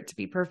waiting for it to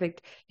be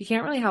perfect, you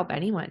can't really help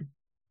anyone,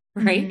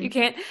 right? You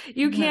can't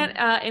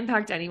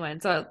impact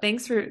anyone. So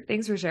thanks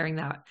for sharing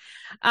that.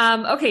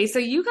 Okay. So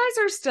you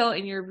guys are still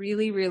in your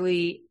really,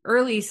 really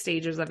early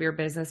stages of your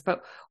business,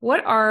 but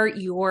what are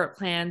your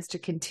plans to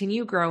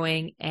continue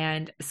growing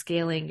and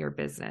scaling your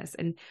business?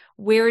 And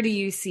where do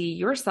you see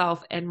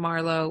yourself and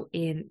Marlo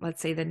in,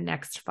 let's say, the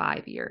next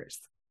 5 years?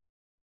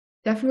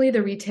 Definitely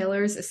the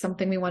retailers is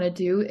something we want to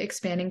do,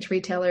 expanding to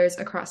retailers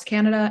across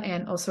Canada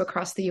and also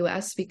across the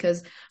US,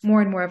 because more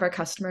and more of our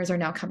customers are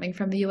now coming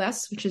from the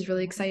US, which is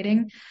really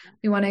exciting.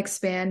 We want to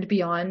expand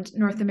beyond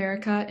North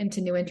America into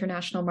new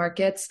international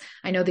markets.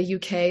 I know the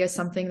UK is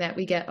something that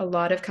we get a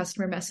lot of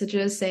customer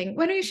messages saying,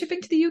 when are you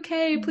shipping to the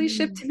UK? Please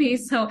ship to me.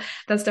 So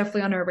that's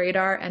definitely on our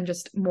radar, and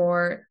just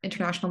more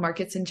international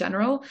markets in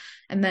general.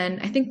 And then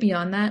I think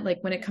beyond that, like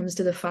when it comes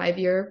to the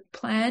 5-year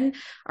plan,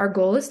 our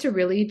goal is to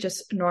really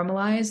just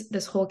normalize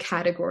this whole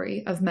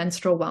category of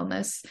menstrual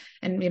wellness.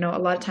 And, a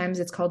lot of times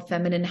it's called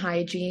feminine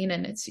hygiene,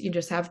 and you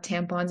just have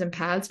tampons and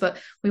pads, but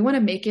we want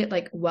to make it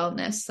like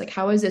wellness. Like,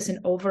 how is this an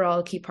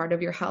overall key part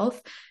of your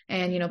health?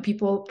 And,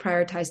 people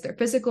prioritize their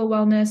physical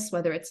wellness,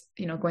 whether it's,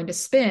 going to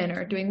spin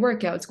or doing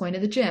workouts, going to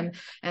the gym,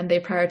 and they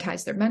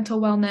prioritize their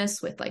mental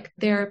wellness with like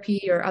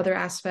therapy or other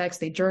aspects.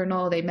 They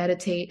journal, they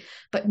meditate,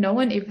 but no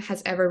one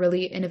has ever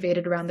really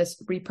innovated around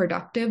this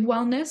reproductive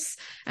wellness.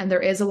 And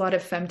there is a lot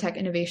of femtech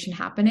innovation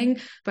happening,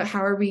 but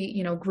how are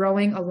we,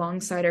 growing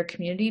alongside our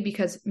community?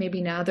 Because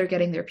maybe now they're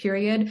getting their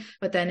period,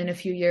 but then in a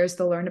few years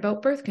they'll learn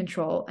about birth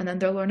control, and then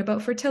they'll learn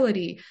about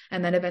fertility,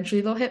 and then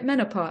eventually they'll hit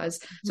menopause.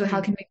 So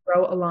how can we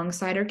grow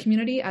alongside our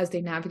community as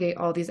they navigate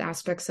all these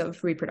aspects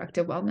of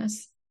reproductive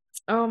wellness?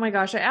 Oh my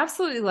gosh, I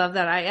absolutely love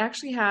that. I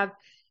actually have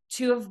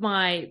two of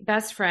my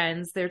best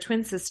friends. They're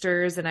twin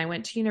sisters, and I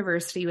went to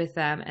university with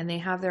them, and they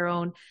have their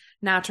own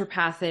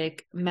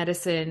naturopathic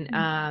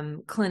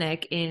medicine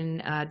clinic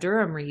in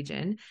Durham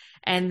region.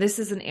 And this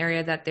is an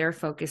area that they're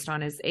focused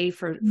on is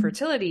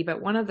fertility.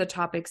 But one of the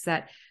topics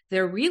that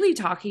they're really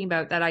talking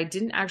about that I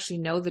didn't actually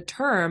know the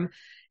term,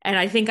 and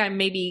I think I'm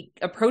maybe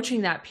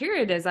approaching that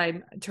period as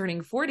I'm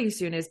turning 40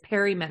 soon, is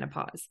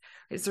perimenopause.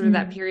 It's sort of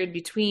that period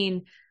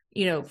between,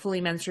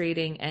 fully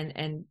menstruating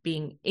and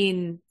being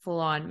in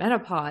full on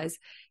menopause.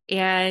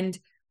 And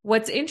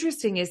what's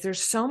interesting is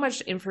there's so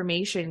much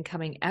information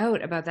coming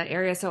out about that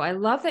area. So I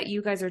love that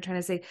you guys are trying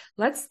to say,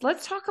 let's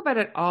talk about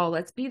it all.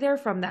 Let's be there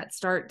from that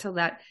start till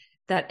that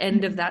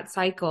end of that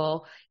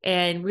cycle,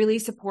 and really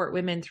support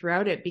women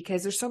throughout it,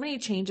 because there's so many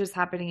changes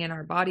happening in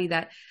our body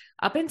that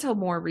up until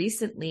more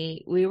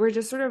recently, we were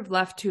just sort of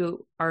left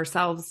to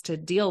ourselves to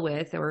deal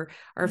with, or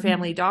our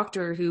family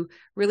doctor, who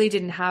really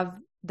didn't have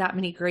that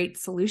many great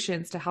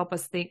solutions to help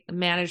us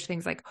manage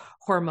things like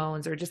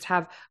hormones, or just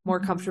have more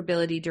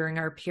comfortability during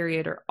our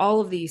period, or all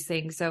of these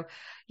things. So,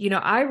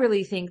 I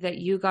really think that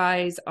you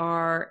guys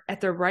are at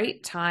the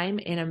right time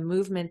in a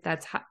movement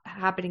that's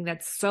happening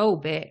that's so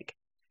big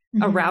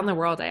around the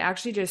world. I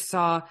actually just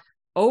saw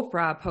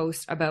Oprah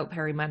post about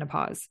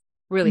perimenopause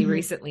really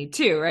recently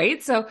too,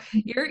 right? So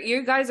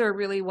you guys are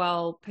really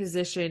well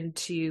positioned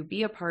to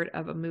be a part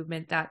of a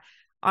movement that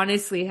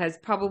honestly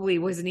probably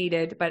was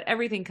needed, but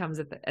everything comes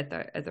at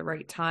the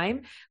right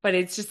time. But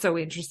it's just so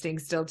interesting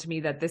still to me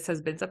that this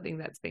has been something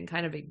that's been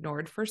kind of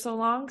ignored for so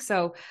long.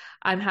 So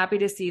I'm happy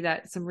to see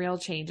that some real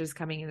change is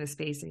coming in the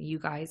space, and you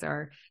guys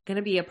are going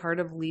to be a part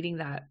of leading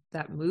that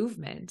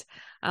movement.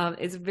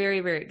 It's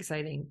very, very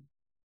exciting.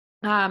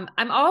 I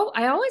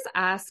always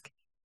ask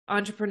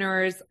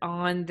entrepreneurs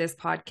on this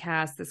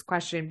podcast this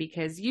question,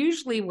 because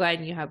usually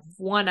when you have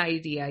one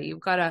idea, you've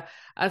got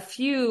a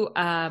few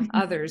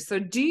others. So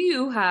do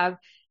you have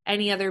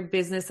any other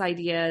business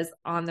ideas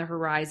on the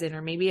horizon,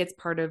 or maybe it's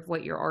part of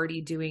what you're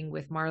already doing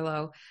with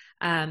Marlo,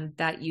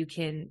 that you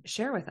can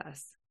share with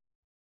us?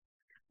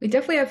 We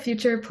definitely have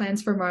future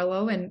plans for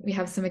Marlo, and we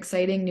have some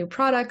exciting new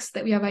products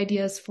that we have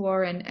ideas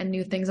for, and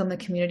new things on the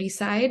community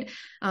side.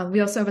 We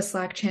also have a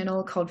Slack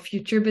channel called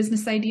Future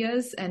Business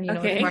Ideas. And,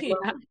 okay, if Marlo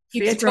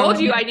I told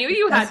you, I knew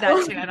you had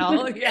that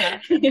channel. Yeah.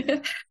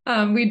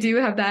 We do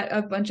have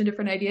a bunch of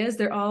different ideas.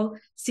 They're all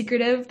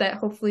secretive that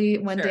hopefully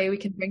one day we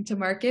can bring to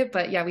market.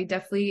 But yeah, we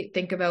definitely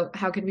think about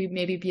how could we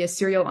maybe be a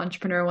serial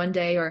entrepreneur one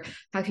day, or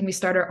how can we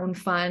start our own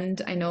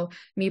fund? I know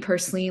me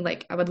personally,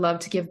 like I would love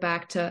to give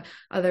back to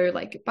other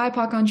like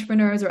BIPOC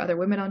entrepreneurs or other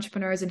women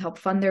entrepreneurs and help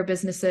fund their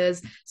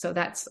businesses. So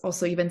that's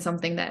also even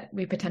something that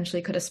we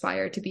potentially could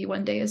aspire to be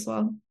one day as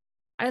well.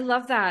 I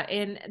love that.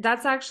 And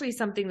that's actually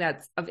something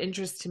that's of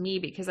interest to me,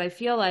 because I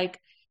feel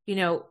like,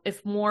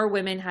 if more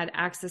women had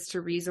access to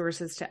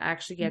resources to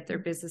actually get their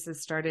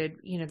businesses started,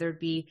 there'd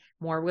be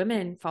more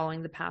women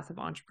following the path of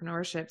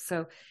entrepreneurship.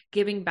 So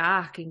giving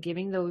back and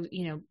giving those,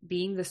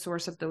 being the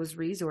source of those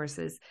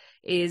resources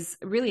is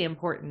really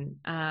important.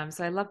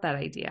 So I love that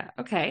idea.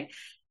 Okay.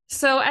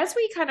 So as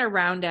we kind of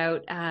round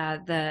out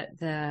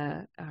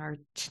our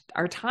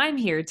time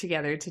here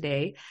together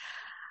today,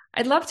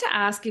 I'd love to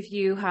ask if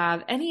you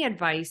have any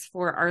advice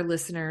for our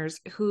listeners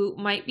who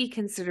might be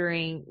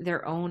considering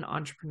their own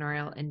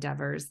entrepreneurial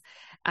endeavors,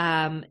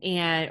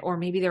 or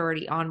maybe they're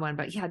already on one.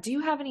 But yeah, do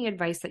you have any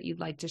advice that you'd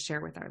like to share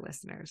with our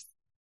listeners?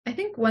 I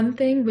think one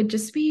thing would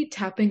just be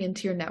tapping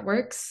into your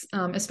networks,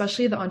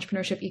 especially the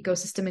entrepreneurship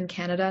ecosystem in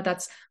Canada.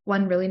 That's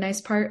one really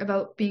nice part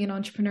about being an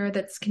entrepreneur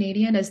that's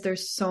Canadian, is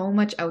there's so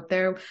much out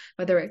there,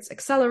 whether it's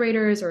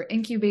accelerators or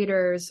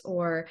incubators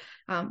or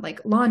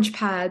like launch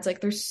pads.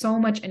 Like there's so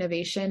much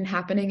innovation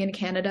happening in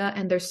Canada,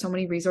 and there's so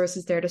many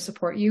resources there to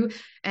support you.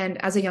 And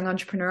as a young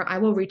entrepreneur, I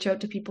will reach out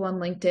to people on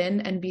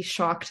LinkedIn and be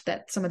shocked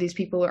that some of these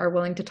people are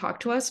willing to talk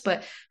to us,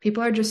 but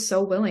people are just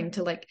so willing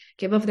to like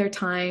give of their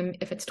time.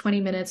 If it's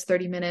 20 minutes,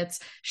 30 minutes,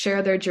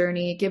 share their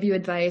journey, give you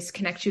advice,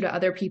 connect you to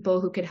other people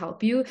who could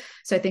help you.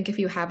 So I think if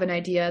you have an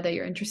idea that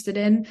you're interested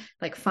in,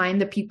 like find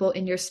the people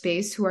in your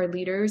space who are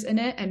leaders in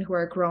it and who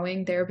are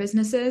growing their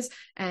businesses,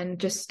 and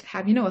just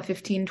have, a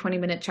 15,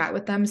 20-minute chat with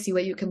with them, see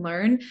what you can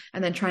learn,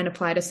 and then try and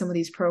apply to some of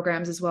these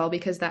programs as well,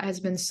 because that has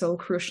been so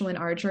crucial in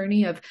our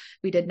journey of,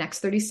 we did Next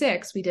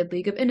 36, we did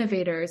League of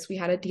Innovators, we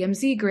had a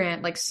DMZ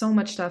grant, like so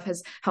much stuff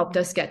has helped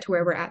us get to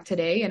where we're at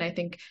today. And I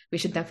think we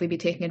should definitely be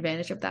taking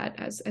advantage of that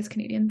as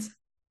Canadians.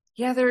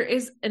 Yeah, there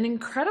is an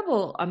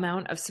incredible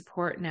amount of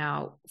support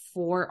now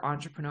for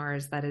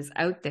entrepreneurs that is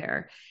out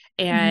there.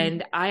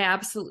 And I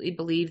absolutely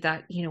believe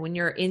that, when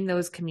you're in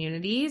those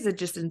communities, it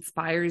just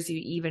inspires you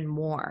even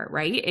more,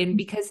 right? And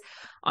because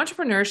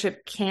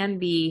entrepreneurship can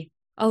be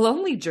a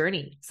lonely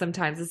journey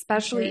sometimes,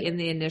 especially in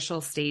the initial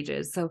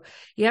stages. So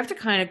you have to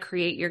kind of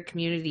create your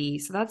community.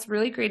 So that's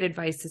really great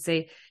advice to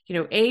say,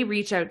 A,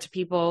 reach out to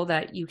people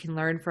that you can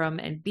learn from,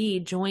 and B,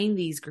 join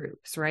these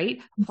groups,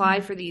 right? Apply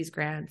for these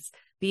grants.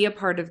 Be a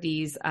part of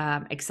these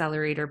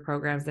accelerator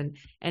programs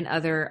and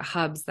other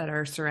hubs that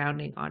are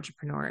surrounding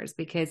entrepreneurs,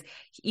 because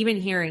even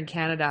here in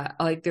Canada,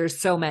 like there's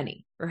so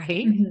many,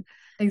 right?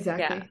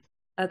 Exactly. Yeah,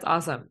 that's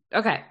awesome.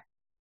 Okay.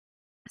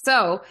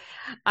 So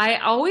I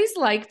always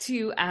like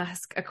to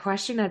ask a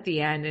question at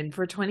the end. And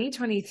for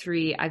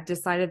 2023, I've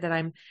decided that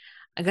I'm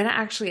going to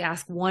actually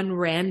ask one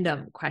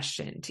random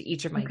question to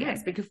each of my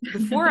guests, because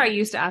before I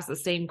used to ask the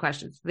same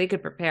questions, so they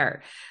could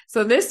prepare.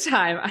 So this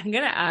time I'm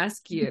going to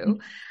ask you,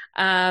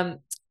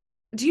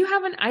 do you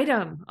have an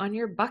item on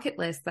your bucket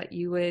list that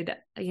you would,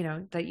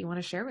 that you want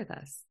to share with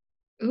us?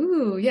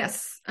 Ooh,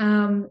 yes.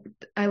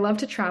 I love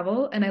to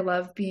travel and I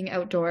love being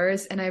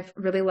outdoors, and I've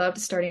really loved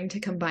starting to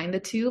combine the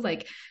two,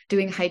 like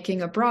doing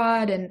hiking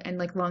abroad and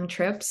like long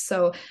trips.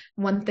 So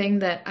one thing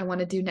that I want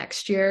to do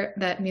next year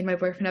that me and my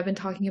boyfriend have been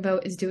talking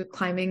about is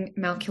climbing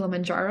Mount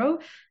Kilimanjaro.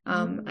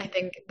 I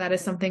think that is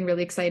something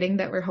really exciting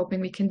that we're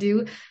hoping we can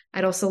do.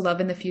 I'd also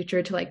love in the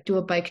future to like do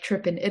a bike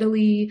trip in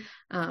Italy,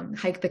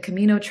 hike the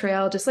Camino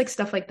Trail, just like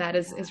stuff like that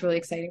is really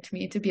exciting to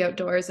me, to be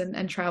outdoors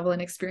and travel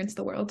and experience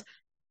the world.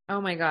 Oh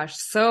my gosh,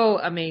 so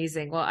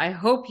amazing. Well, I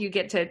hope you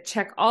get to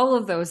check all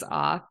of those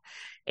off.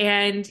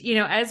 And,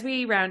 as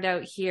we round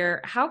out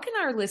here, how can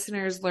our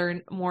listeners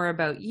learn more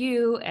about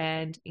you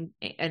and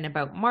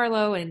about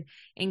Marlowe and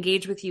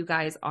engage with you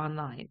guys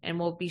online? And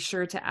we'll be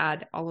sure to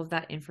add all of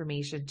that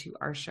information to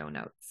our show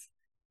notes.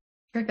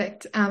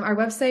 Perfect. Our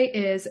website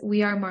is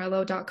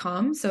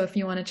wearemarlowe.com. So if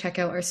you want to check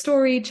out our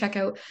story, check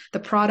out the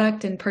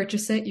product and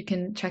purchase it, you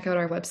can check out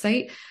our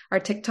website. Our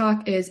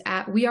TikTok is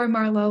at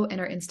wearemarlowe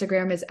and our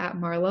Instagram is at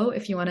Marlowe.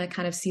 If you want to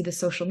kind of see the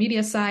social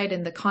media side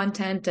and the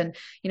content and,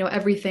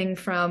 everything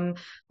from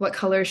what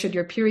color should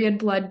your period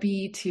blood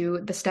be to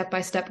the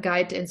step-by-step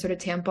guide to insert a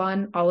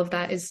tampon, all of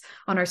that is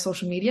on our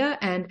social media.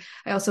 And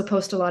I also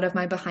post a lot of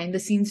my behind the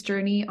scenes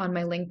journey on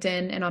my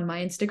LinkedIn and on my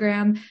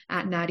Instagram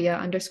at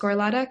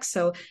Nadia_Ladak.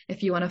 So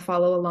if you want to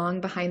follow along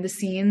behind the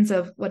scenes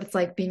of what it's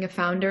like being a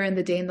founder and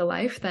the day in the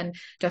life, then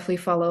definitely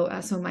follow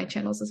some of my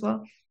channels as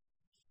well.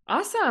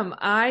 Awesome.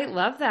 I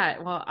love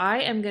that. Well,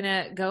 I am going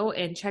to go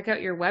and check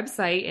out your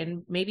website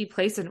and maybe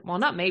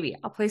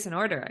I'll place an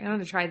order. I'm going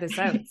to try this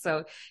out.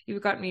 So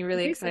you've got me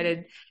really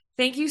excited.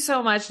 Thank you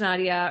so much,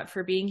 Nadia,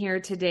 for being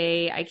here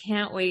today. I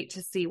can't wait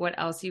to see what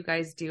else you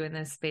guys do in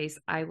this space.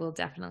 I will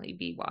definitely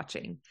be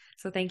watching.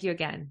 So thank you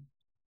again.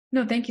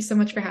 No, thank you so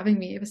much for having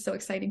me. It was so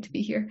exciting to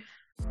be here.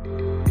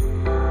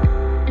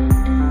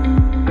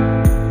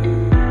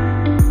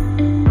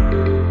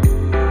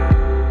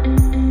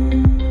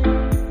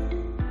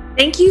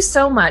 Thank you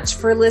so much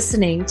for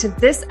listening to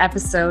this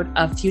episode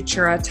of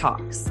Futura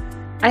Talks.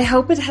 I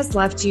hope it has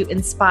left you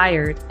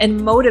inspired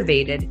and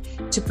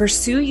motivated to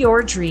pursue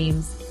your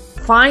dreams,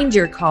 find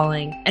your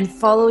calling, and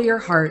follow your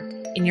heart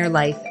in your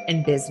life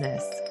and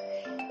business.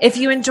 If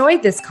you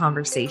enjoyed this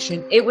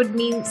conversation, it would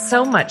mean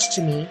so much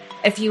to me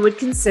if you would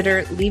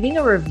consider leaving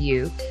a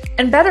review,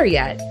 and better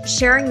yet,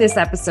 sharing this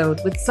episode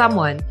with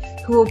someone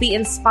who will be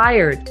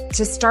inspired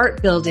to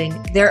start building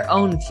their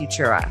own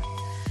Futura.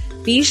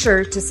 Be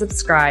sure to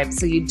subscribe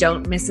so you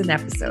don't miss an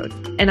episode,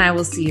 and I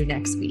will see you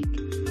next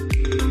week.